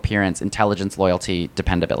physical appearance, intelligence, loyalty,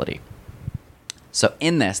 dependability. So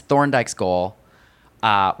in this, Thorndike's goal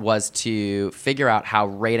was to figure out how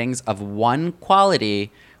ratings of one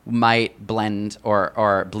quality might blend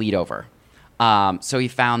or bleed over. So he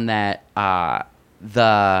found that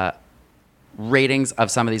the ratings of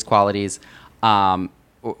some of these qualities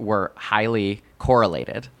were highly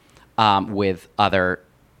correlated with other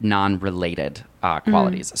non-related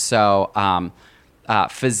qualities. So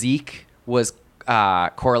physique was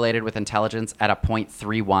correlated with intelligence at a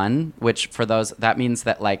 0.31, which for those, that means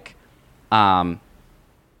that like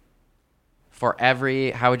for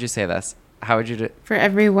every, how would you say this? How would you do? For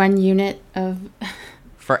every 1 unit of...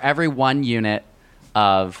 For every 1 unit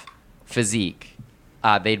of physique,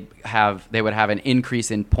 they would have an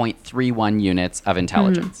increase in 0.31 units of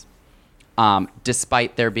intelligence,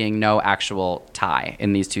 despite there being no actual tie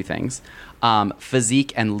in these two things.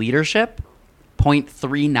 Physique and leadership,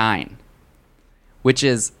 0.39, which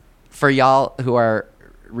is, for y'all who are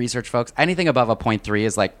research folks, anything above a 0.3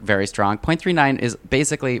 is like very strong. 0.39 is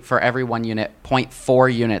basically for every 1 unit,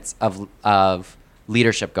 0.4 units of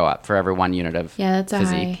leadership go up for every 1 unit of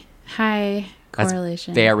physique. A high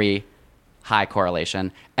correlation. That's very high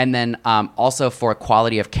correlation. And then also for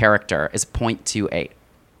quality of character is 0.28.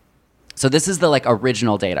 So this is the like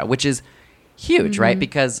original data, which is huge, right?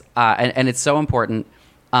 Because and it's so important.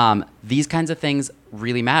 These kinds of things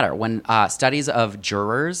really matter. When studies of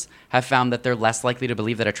jurors have found that they're less likely to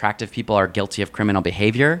believe that attractive people are guilty of criminal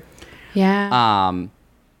behavior. Yeah.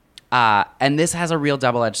 And this has a real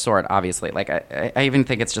double-edged sword, obviously. Like, I even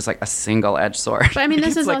think it's just like a single-edged sword. But I mean,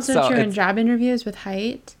 this is like, also true in job interviews with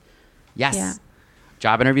height. Yes. Yeah.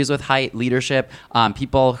 Job interviews with height, leadership,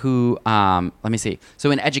 people who, let me see.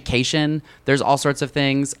 So in education, there's all sorts of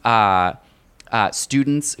things.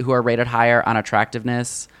 Students who are rated higher on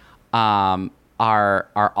attractiveness are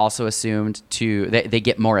also assumed to, they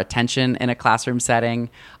get more attention in a classroom setting.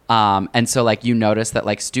 And so like you notice that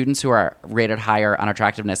like students who are rated higher on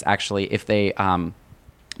attractiveness, actually, if they,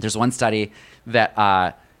 there's one study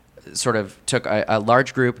that sort of took a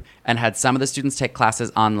large group and had some of the students take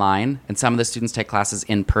classes online and some of the students take classes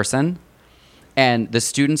in person. And the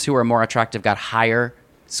students who were more attractive got higher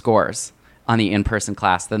scores on the in-person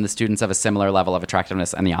class than the students of a similar level of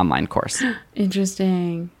attractiveness in the online course.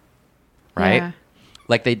 Interesting. Right? Yeah.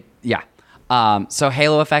 Like so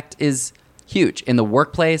halo effect is huge. In the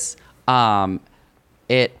workplace, it's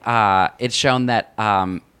shown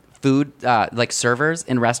that food, like servers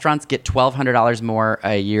in restaurants, get $1,200 more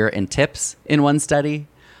a year in tips in one study.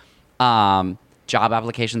 Job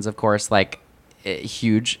applications, of course, like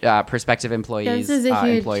huge. Prospective employees, This is a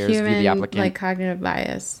huge employers view the human applicant. like cognitive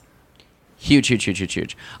bias. Huge.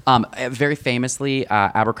 Very famously,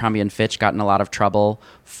 Abercrombie and Fitch got in a lot of trouble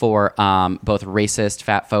for both racist,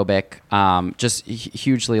 fatphobic, just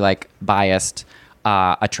hugely like biased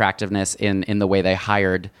attractiveness in the way they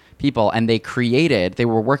hired people. And they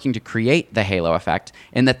were working to create the halo effect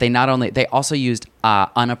in that they also used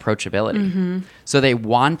unapproachability. Mm-hmm. So they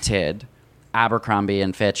wanted Abercrombie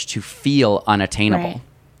and Fitch to feel unattainable, Right.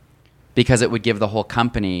 because it would give the whole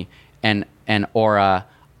company an aura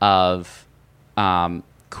of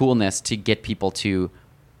coolness to get people to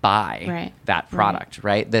buy that product,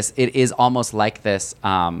 right? It is almost like this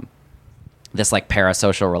like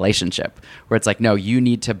parasocial relationship where it's like, no, you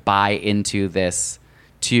need to buy into this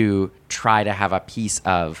to try to have a piece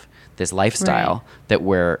of this lifestyle that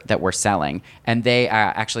we're selling. And they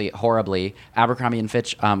actually horribly, Abercrombie and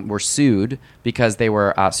Fitch were sued because they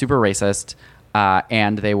were super racist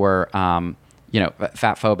and they were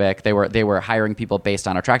fatphobic. They were hiring people based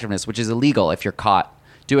on attractiveness, which is illegal if you're caught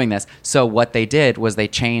doing this. So what they did was they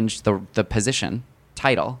changed the position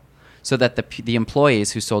title so that the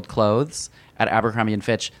employees who sold clothes at Abercrombie and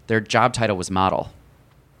Fitch, their job title was model.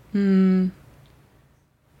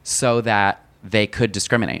 So that they could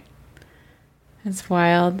discriminate. That's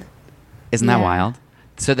wild. Isn't that wild?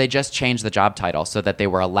 So they just changed the job title so that they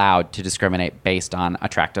were allowed to discriminate based on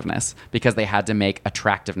attractiveness, because they had to make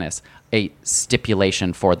attractiveness a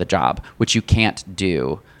stipulation for the job, which you can't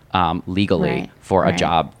do legally for a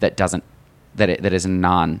job that is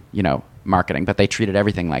non marketing. But they treated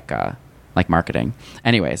everything like marketing.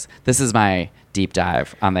 Anyways, this is my deep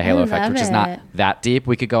dive on the halo effect, which is not that deep.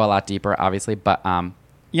 We could go a lot deeper, obviously, but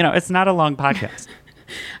it's not a long podcast.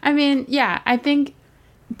 I mean, yeah, I think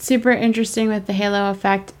it's super interesting with the halo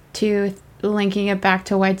effect to linking it back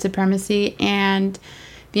to white supremacy and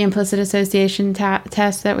the implicit association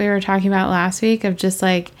test that we were talking about last week of just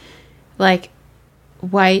like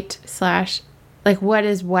white / like what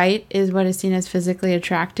is white is what is seen as physically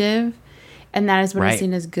attractive, and that is what is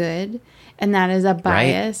seen as good, and that is a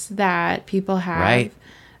bias that people have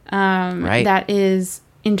that is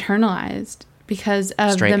internalized because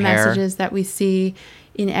of Straight the hair. messages that we see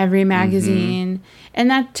in every magazine. And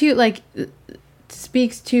that too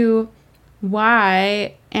speaks to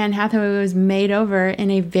why Anne Hathaway was made over in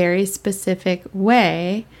a very specific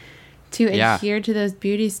way to adhere to those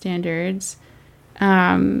beauty standards.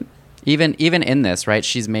 Even in this, right?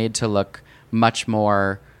 She's made to look much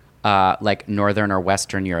more like Northern or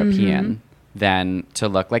Western European than to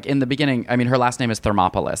look like in the beginning. I mean, her last name is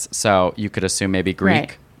Thermopolis, so you could assume maybe Greek.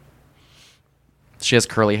 Right. She has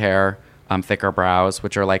curly hair, thicker brows,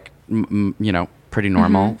 which are like, pretty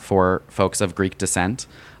normal for folks of Greek descent.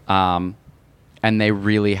 And they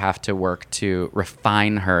really have to work to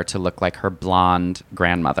refine her to look like her blonde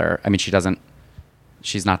grandmother. I mean,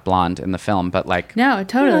 she's not blonde in the film, but like... No,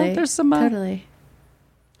 totally. There's some... totally.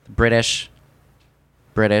 British.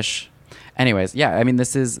 Anyways, yeah, I mean,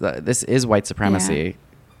 this is white supremacy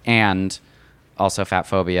and also fat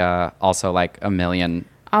phobia, also like a million...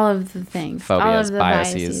 All of the things. Phobias, all of the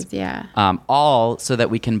biases. Yeah. All so that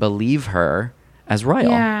we can believe her as royal.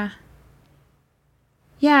 Yeah.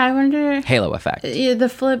 Yeah, I wonder... Halo effect.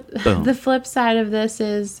 The flip side of this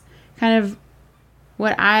is kind of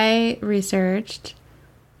what I researched,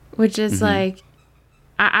 which is like,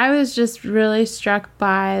 I was just really struck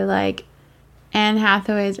by like Anne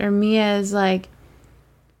Hathaway's or Mia's like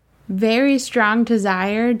very strong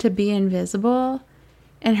desire to be invisible,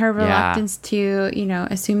 and her reluctance to,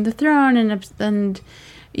 assume the throne and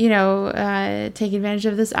take advantage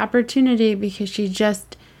of this opportunity, because she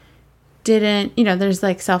just didn't, there's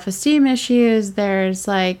like self-esteem issues. There's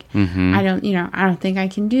like, I don't think I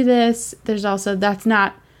can do this. There's also,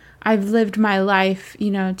 I've lived my life,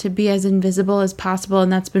 to be as invisible as possible.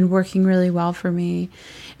 And that's been working really well for me.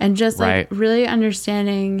 And just like really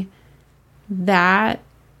understanding that,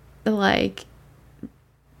 like,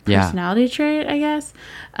 personality trait, I guess.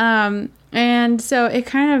 And so it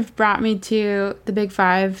kind of brought me to the big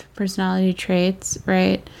 5 personality traits,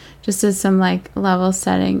 right? Just as some like level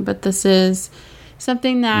setting. But this is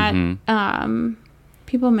something that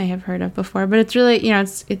people may have heard of before. But it's really,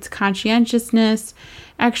 it's conscientiousness,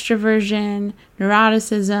 extroversion,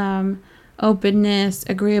 neuroticism, openness,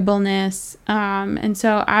 agreeableness. And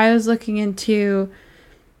so I was looking into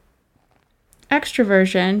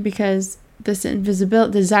extroversion because this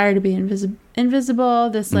desire to be invisible,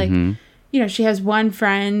 this like, she has one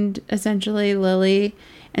friend, essentially Lily.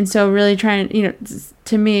 And so really trying,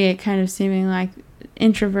 to me, it kind of seeming like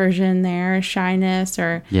introversion there, shyness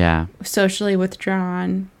or socially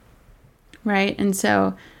withdrawn. Right. And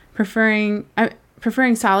so preferring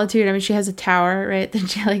solitude. I mean, she has a tower, right, that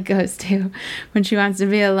she like goes to when she wants to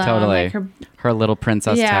be alone. Totally. Like her little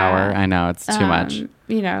princess tower. I know, it's too much.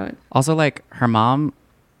 Also, like, her mom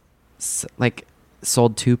like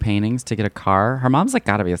sold 2 paintings to get a car. Her mom's like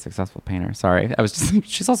gotta be a successful painter. Sorry, I was just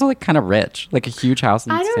she's also like kind of rich, like a huge house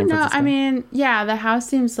in San Francisco. I mean, the house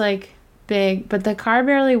seems like big, but the car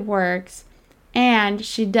barely works. And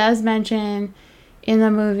she does mention in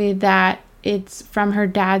the movie that it's from her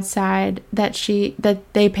dad's side that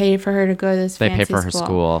they paid for her to go to this fancy school. They pay for her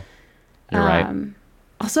school. You're right.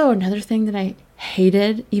 Also, another thing that I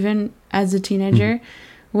hated even as a teenager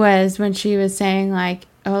was when she was saying like,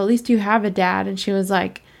 oh, at least you have a dad. And she was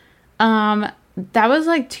like, that was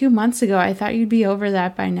like 2 months ago. I thought you'd be over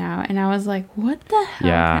that by now. And I was like, what the hell?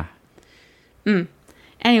 Yeah.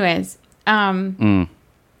 Anyways, so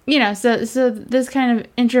this kind of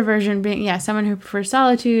introversion being, someone who prefers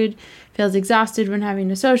solitude, feels exhausted when having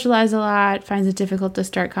to socialize a lot, finds it difficult to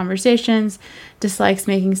start conversations, dislikes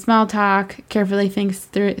making small talk, carefully thinks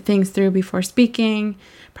things through before speaking,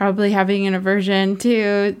 probably having an aversion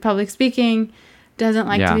to public speaking, doesn't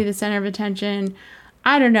like to be the center of attention.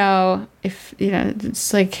 I don't know if,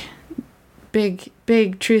 it's like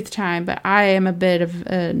big truth time, but I am a bit of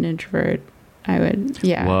an introvert. I would,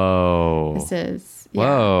 Whoa. This is,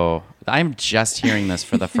 Whoa. I'm just hearing this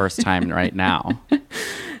for the first time right now.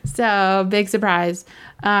 So, big surprise.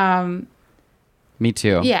 Me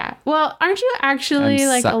too. Yeah. Well, aren't you actually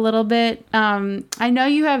a little bit, I know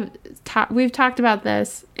you have, we've talked about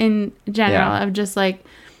this in general of just like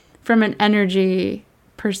from an energy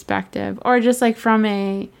perspective or just like from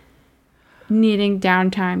a needing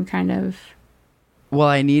downtime kind of. Well,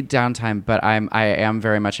 I need downtime, but I am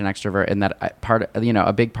very much an extrovert in that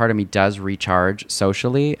a big part of me does recharge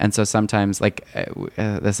socially, and so sometimes like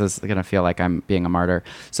this is gonna feel like I'm being a martyr.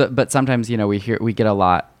 So, but sometimes we get a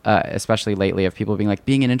lot, especially lately, of people being like,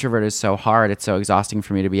 being an introvert is so hard, it's so exhausting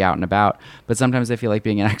for me to be out and about. But sometimes I feel like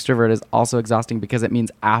being an extrovert is also exhausting because it means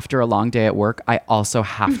after a long day at work, I also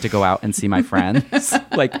have to go out and see my friends.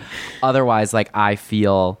 Like otherwise, like I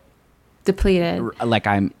feel depleted, like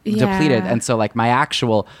I'm depleted. And so like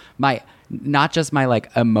not just my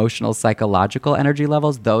like emotional psychological energy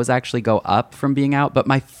levels, those actually go up from being out, but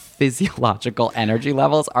my physiological energy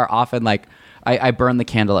levels are often like I burn the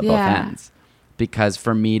candle at both ends, because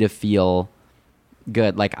for me to feel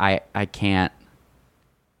good, like I can't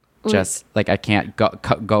just like I can't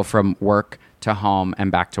go from work to home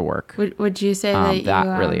and back to work. Would you say that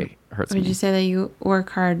you really hurts me? Would you say that you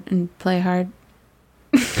work hard and play hard?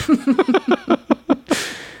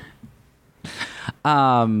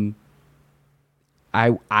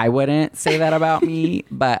 I wouldn't say that about me,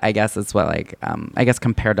 but I guess it's what like I guess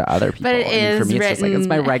compared to other people. But it is for me, written, it's just like it's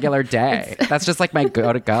my regular day. That's just like my go.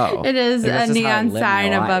 It is like, a neon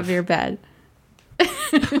sign above your bed.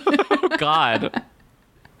 Oh God.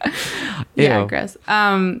 Yeah, gross.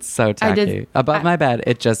 So tacky. Above my bed,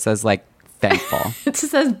 it just says like thankful. It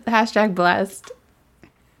just says #blessed.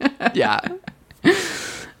 Yeah.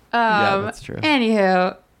 Yeah, that's true.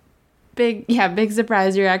 Anywho, big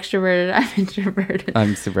surprise. You're extroverted. I'm introverted.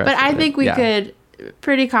 I'm super extroverted. But I think we could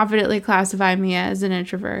pretty confidently classify me as an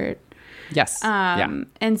introvert. Yes.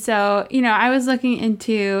 And so, I was looking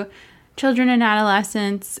into children and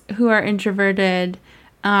adolescents who are introverted,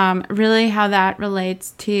 really how that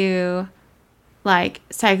relates to like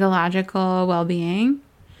psychological well-being.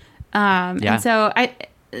 And so I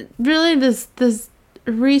really this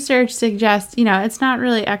research suggests, it's not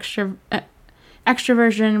really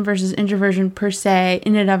extroversion versus introversion per se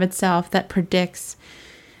in and of itself that predicts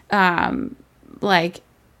like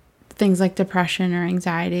things like depression or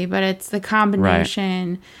anxiety, but it's the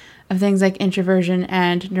combination of things like introversion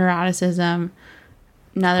and neuroticism.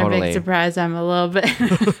 Another big surprise, I'm a little bit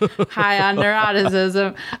high on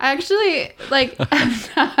neuroticism. I actually, like,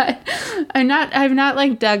 I've not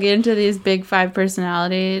like dug into these big 5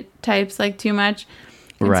 personality types like too much.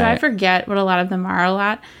 And so I forget what a lot of them are a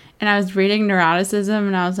lot. And I was reading neuroticism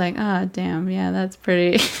and I was like, oh, damn, yeah, that's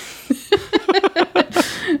pretty.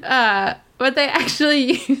 But they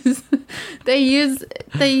actually use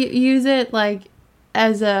it like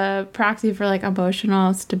as a proxy for like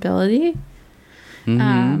emotional stability.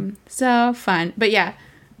 So fun. But yeah,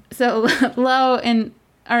 so low in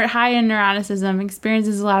or high in neuroticism,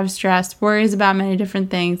 experiences a lot of stress, worries about many different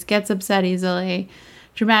things, gets upset easily,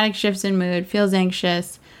 dramatic shifts in mood, feels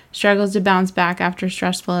anxious, struggles to bounce back after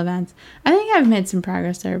stressful events. I think I've made some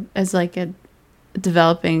progress there as like a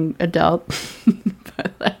developing adult.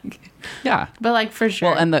 But like for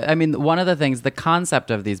sure. Well, and one of the things, the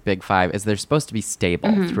concept of these big 5 is they're supposed to be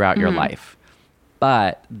stable throughout your life,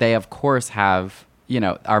 but they of course have,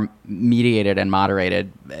 are mediated and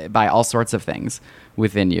moderated by all sorts of things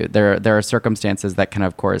within you. There are circumstances that can,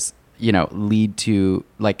 of course, lead to,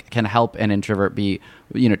 like, can help an introvert be,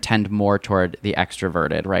 tend more toward the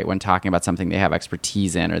extroverted, right? When talking about something they have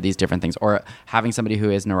expertise in, or these different things, or having somebody who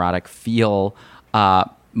is neurotic feel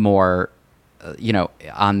more,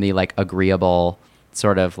 on the like agreeable,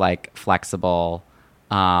 sort of like flexible,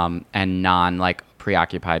 and non like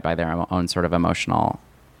preoccupied by their own sort of emotional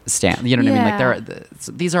stand. You know what I mean? Like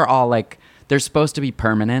these are all like, they're supposed to be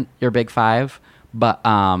permanent, your big 5, but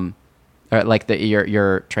or like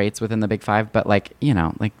your traits within the big 5, but like,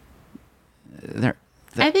 like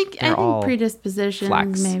I think predispositions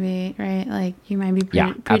flex. Maybe, right? Like you might be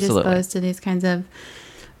predisposed to these kinds of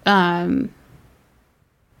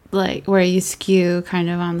like where you skew kind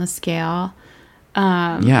of on the scale.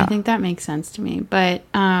 I think that makes sense to me, but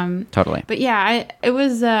totally. But yeah,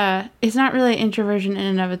 it's not really introversion in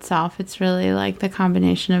and of itself. It's really like the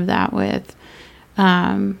combination of that with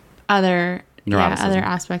other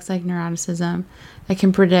aspects like neuroticism that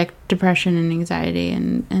can predict depression and anxiety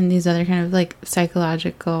and these other kind of like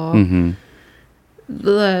psychological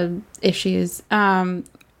issues. But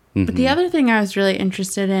the other thing I was really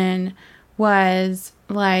interested in was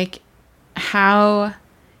like how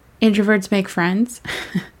introverts make friends.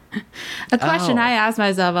 A question I ask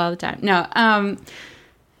myself all the time. No,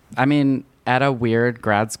 I mean, at a weird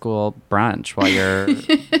grad school brunch while you're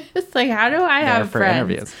it's like, how do I have for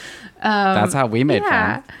friends? Interviews. That's how we made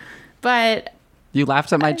friends. But you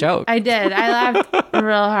laughed at my joke. I did. I laughed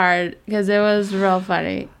real hard because it was real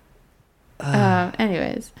funny.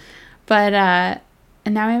 Anyways, but and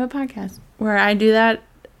now we have a podcast where I do that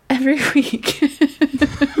every week.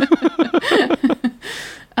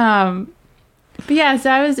 But yeah, so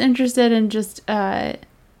I was interested in just how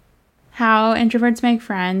introverts make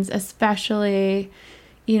friends, especially,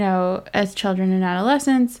 as children and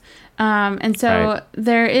adolescents. And so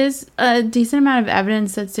there is a decent amount of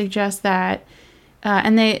evidence that suggests that,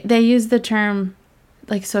 and they use the term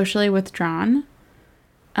like socially withdrawn.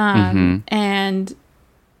 And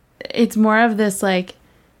it's more of this like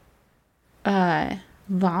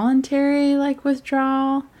voluntary like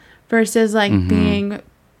withdrawal versus like being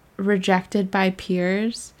rejected by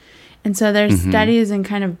peers. And so there's studies in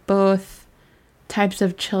kind of both types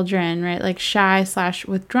of children, right? Like shy /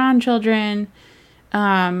 withdrawn children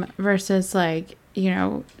versus like,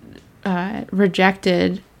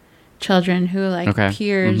 rejected children who like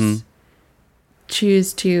peers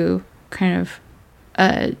choose to kind of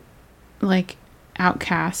like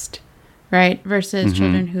outcast, right? Versus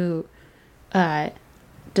children who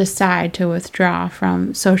decide to withdraw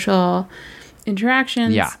from social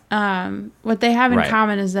interactions. What they have in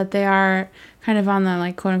common is that they are kind of on the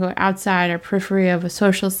like quote unquote outside or periphery of a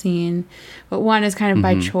social scene, but one is kind of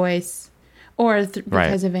by choice or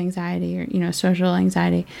because of anxiety or social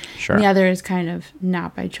anxiety. And the other is kind of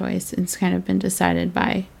not by choice. It's kind of been decided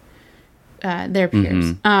by their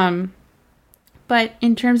peers. But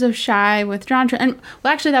in terms of shy, withdrawn, and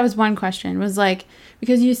well, actually that was one question, was like,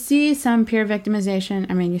 because you see some peer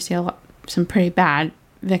victimization. I mean, you see some pretty bad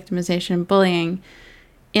victimization, bullying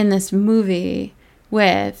in this movie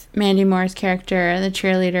with Mandy Moore's character, the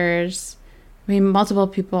cheerleaders. I mean, multiple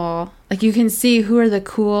people. Like you can see who are the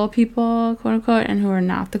cool people, quote unquote, and who are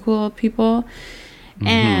not the cool people.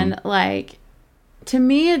 And like, to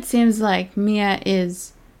me, it seems like Mia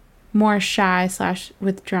is more shy /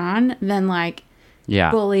 withdrawn than like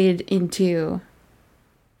bullied into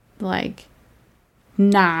like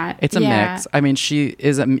not. It's a mix. I mean,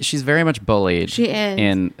 she's very much bullied. She is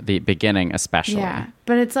in the beginning, especially. Yeah,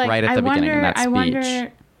 but it's like right at the beginning in that speech. I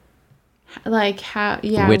wonder like how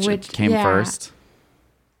which came first.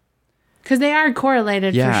 Because they are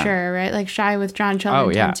correlated Yeah. for sure, right? Like shy, withdrawn children Oh,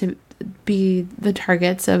 yeah. tend to be the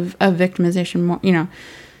targets of victimization more,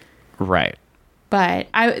 Right. But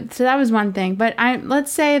so that was one thing. But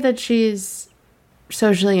let's say that she's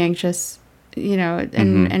socially anxious,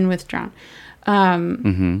 and withdrawn.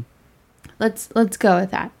 Let's go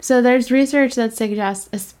with that. So there's research that suggests,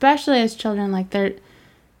 especially as children, like they're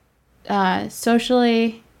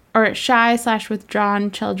socially or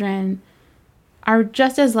shy/withdrawn children are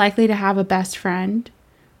just as likely to have a best friend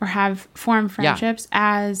or form friendships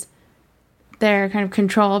as their kind of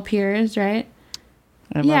control peers, right?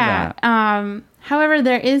 I love that. However,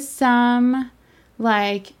 there is some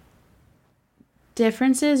like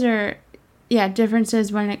differences when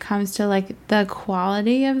it comes to like the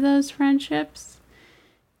quality of those friendships.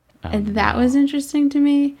 And that was interesting to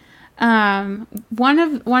me. One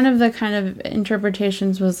of the kind of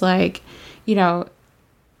interpretations was like,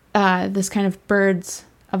 this kind of birds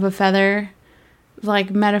of a feather, like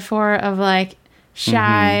metaphor of like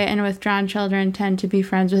shy and withdrawn children tend to be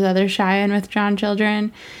friends with other shy and withdrawn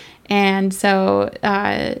children. And so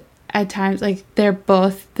at times, like they're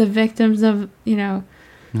both the victims of,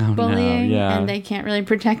 bullying, and they can't really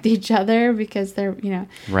protect each other because they're,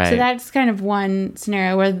 Right. So that's kind of one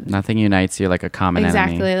scenario where Nothing unites you like a common enemy.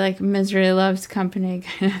 exactly like misery loves company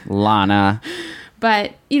kind of. Lana.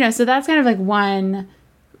 But, so that's kind of like one,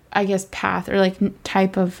 I guess, path or like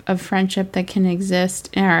type of friendship that can exist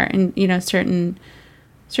in certain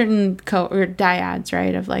or dyads,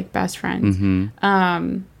 right, of like best friends.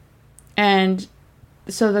 And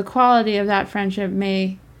so the quality of that friendship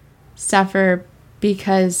may suffer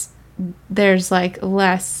because there's like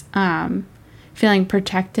less feeling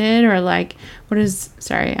protected or like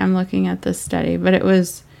I'm looking at this study, but it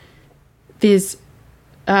was these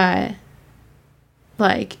like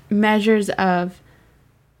measures of,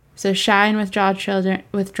 so shy and withdrawn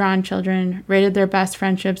children rated their best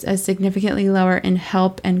friendships as significantly lower in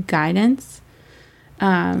help and guidance.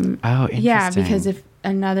 Interesting. Yeah, because if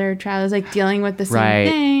another child is like dealing with the same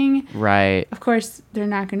thing, right, of course they're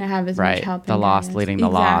not going to have as much help. The lost leading the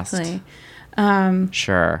lost.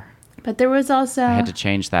 Sure. But there was also, I had to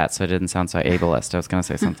change that so it didn't sound so ableist. I was going to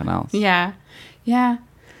say something else. Yeah. That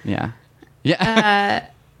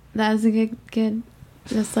was a good,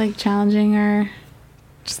 just like challenging our.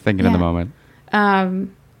 Just thinking in the moment. I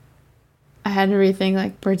had to rethink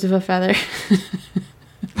like birds of a feather.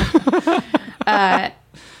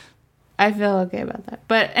 I feel okay about that.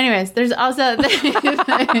 But anyways, there's also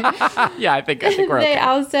yeah, I think we're okay. They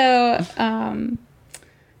also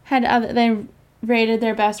they rated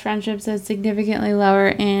their best friendships as significantly lower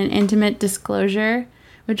in intimate disclosure,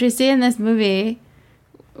 which we see in this movie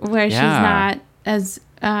where she's not as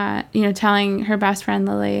telling her best friend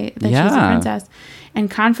Lily that she's a princess,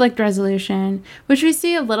 and conflict resolution, which we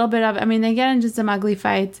see a little bit of. I mean, they get into some ugly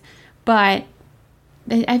fights, but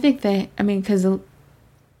I think because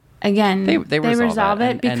again, they resolve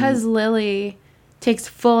it because Lily takes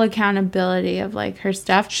full accountability of like her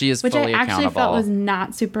stuff. She is which fully I actually accountable. felt was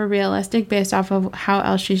not super realistic based off of how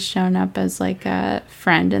else she's shown up as like a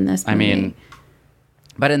friend in this movie. I mean,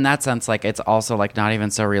 but in that sense, like it's also like not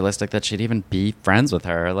even so realistic that she'd even be friends with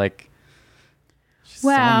her. Like, she's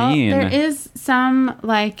so mean. There is some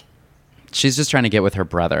like. She's just trying to get with her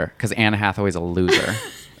brother because Anne Hathaway's a loser,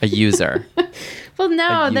 a user. Well, no,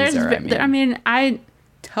 I mean. I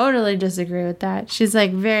totally disagree with that. She's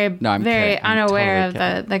like very unaware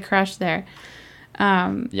totally of the crush there.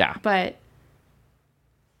 Yeah. But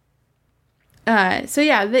so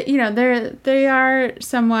yeah, they are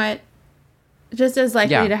somewhat just as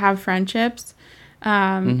likely to have friendships,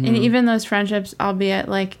 and even those friendships, albeit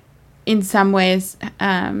like in some ways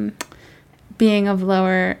being of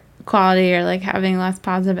lower quality or like having less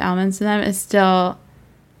positive elements to them, is still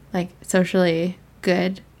like socially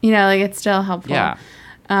good. Like it's still helpful. Yeah.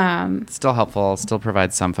 Still helpful, still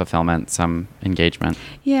provides some fulfillment, some engagement.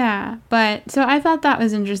 Yeah, but so I thought that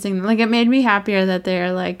was interesting. Like it made me happier that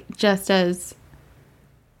they're like just as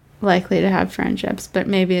likely to have friendships, but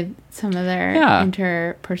maybe some of their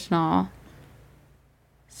interpersonal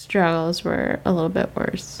struggles were a little bit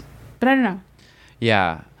worse. But I don't know.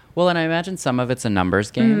 Yeah. Well, and I imagine some of it's a numbers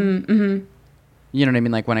game. Mm-hmm. You know what I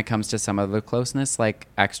mean? Like when it comes to some of the closeness, like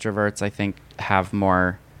extroverts, I think have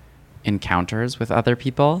more encounters with other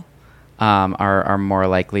people, are more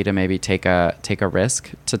likely to maybe take a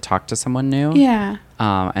risk to talk to someone new. Yeah.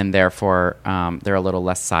 And therefore they're a little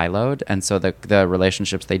less siloed, and so the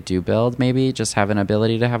relationships they do build maybe just have an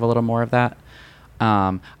ability to have a little more of that.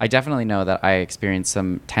 I definitely know that I experienced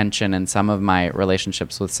some tension in some of my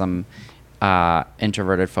relationships with some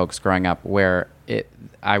introverted folks growing up where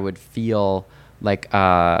I would feel like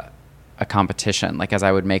a competition. Like as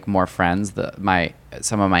I would make more friends,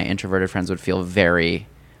 some of my introverted friends would feel very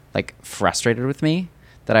like frustrated with me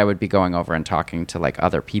that I would be going over and talking to like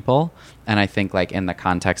other people. And I think like in the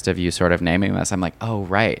context of you sort of naming this, I'm like, oh,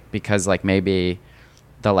 right. Because like maybe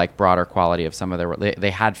the like broader quality of some of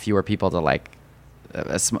they had fewer people to like,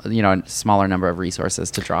 a smaller number of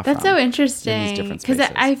resources to draw from. That's so interesting. Because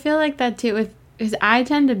I feel like that too because I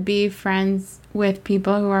tend to be friends with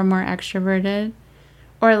people who are more extroverted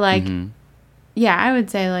or like, yeah, I would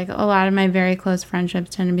say like a lot of my very close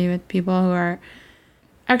friendships tend to be with people who are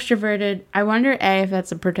extroverted. I wonder, if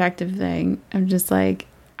that's a protective thing. I'm just like,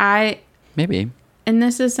 maybe. And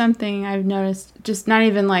this is something I've noticed, just not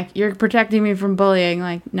even like, you're protecting me from bullying,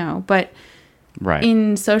 like, no. But right.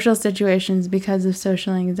 in social situations, because of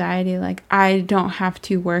social anxiety, like, I don't have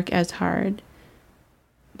to work as hard.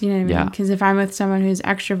 Do you know what I mean? Yeah. Because if I'm with someone who's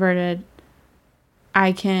extroverted,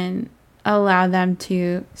 I can allow them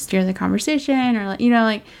to steer the conversation or,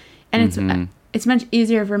 like, and it's much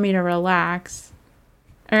easier for me to relax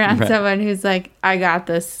around someone who's like, I got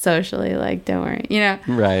this socially, like, don't worry,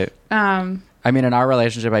 Right. I mean, in our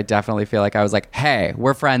relationship, I definitely feel like I was like, hey,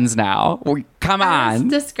 we're friends now. Come on. I was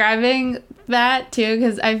describing that too,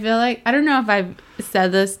 because I feel like, I don't know if I've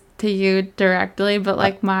said this to you directly, but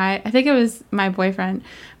like I think it was my boyfriend,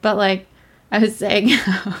 but like I was saying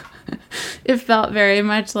how it felt very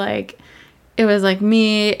much like it was like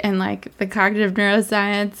me and like the cognitive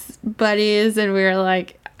neuroscience buddies, and we were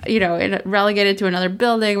like, relegated to another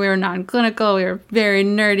building. We were non-clinical. We were very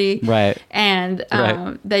nerdy. Right. And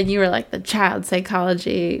then you were like the child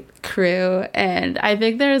psychology crew. And I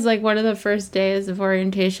think there's like one of the first days of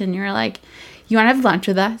orientation, you were like, you want to have lunch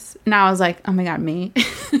with us? And I was like, oh my God, me. And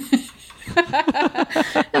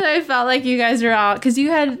I felt like you guys were all, because you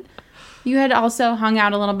had also hung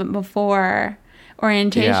out a little bit before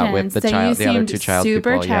orientation, with the so child, you the other seemed two child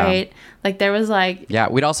super people, tight. yeah. Like there was like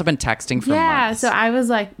we'd also been texting for months. so I was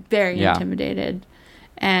like very intimidated,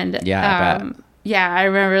 and I bet. I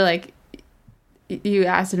remember like you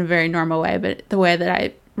asked in a very normal way, but the way that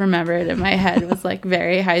I remember it in my head was like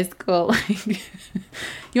very high school, like you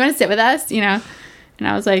want to sit with us, and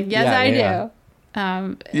I was like, yes, I do.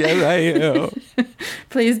 Yes, I do.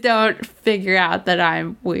 Please don't figure out that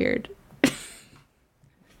I'm weird.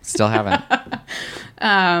 Still haven't.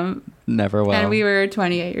 Never will. And we were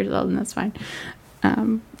 28 years old, and that's fine.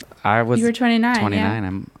 I was. You were 29.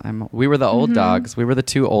 29. Yeah. We were the old dogs. We were the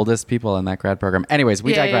two oldest people in that grad program. Anyways,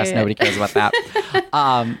 we digress. Yeah. Nobody cares about that.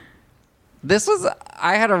 I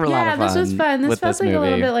had a lot of fun. This was fun. This felt like movie. a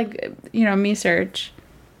little bit like, me search.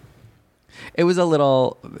 It was a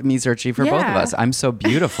little me searchy for both of us. I'm so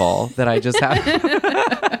beautiful that I just have.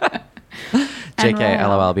 JK,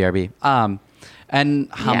 LOL, BRB. And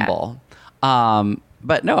humble. Yeah.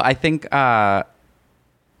 But no, I think I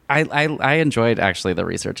enjoyed actually the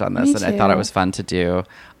research on this, and I thought it was fun to do.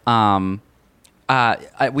 We have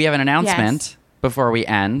an announcement before we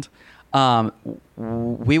end.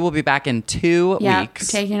 We will be back in 2 weeks.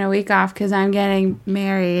 Taking a week off because I'm getting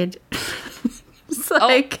married. It's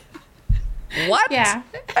like... What? Yeah.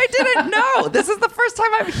 I didn't know. This is the first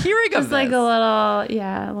time I'm hearing of this. It's like a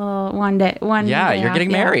little one day. Yeah, you're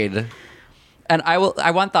getting married. And I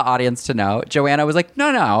want the audience to know, Joanna was like,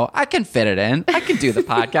 no, I can fit it in. I can do the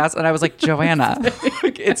podcast. And I was like, Joanna,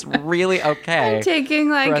 it's really okay. I'm taking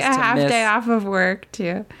like a half day off of work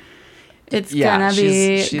too. It's gonna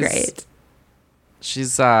be great.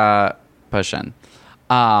 She's pushing,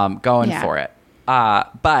 going for it.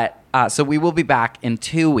 So we will be back in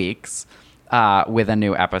 2 weeks with a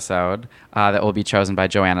new episode that will be chosen by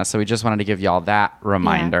Joanna. So we just wanted to give y'all that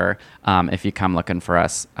reminder. If you come looking for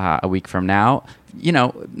us a week from now,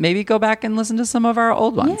 maybe go back and listen to some of our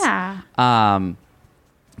old ones. Yeah.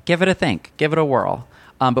 Give it a think. Give it a whirl.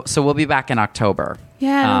 So we'll be back in October.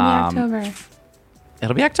 Yeah,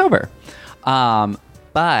 it'll be October.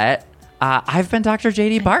 But I've been Dr.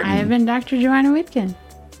 JD Barton. I've been Dr. Joanna Witkin.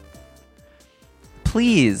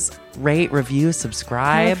 Please rate, review,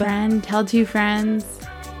 subscribe. Tell a friend. Tell 2 friends.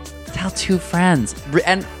 Tell 2 friends.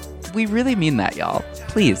 And we really mean that, y'all.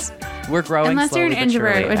 Please. We're growing Unless you're an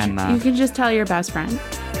introvert, which you can just tell your best friend.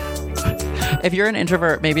 If you're an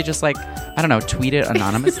introvert, maybe just like, I don't know, tweet it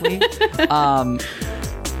anonymously.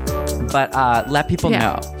 But let people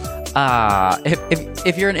know.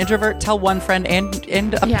 If you're an introvert, tell one friend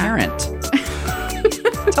and a parent.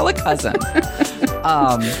 Tell a cousin.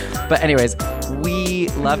 But anyways, we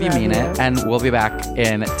love you, mean it, and we'll be back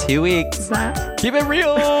in 2 weeks. Keep it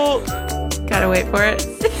real. Gotta wait for it.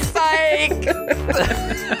 Psych!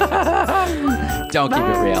 Don't keep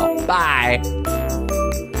it real. Bye.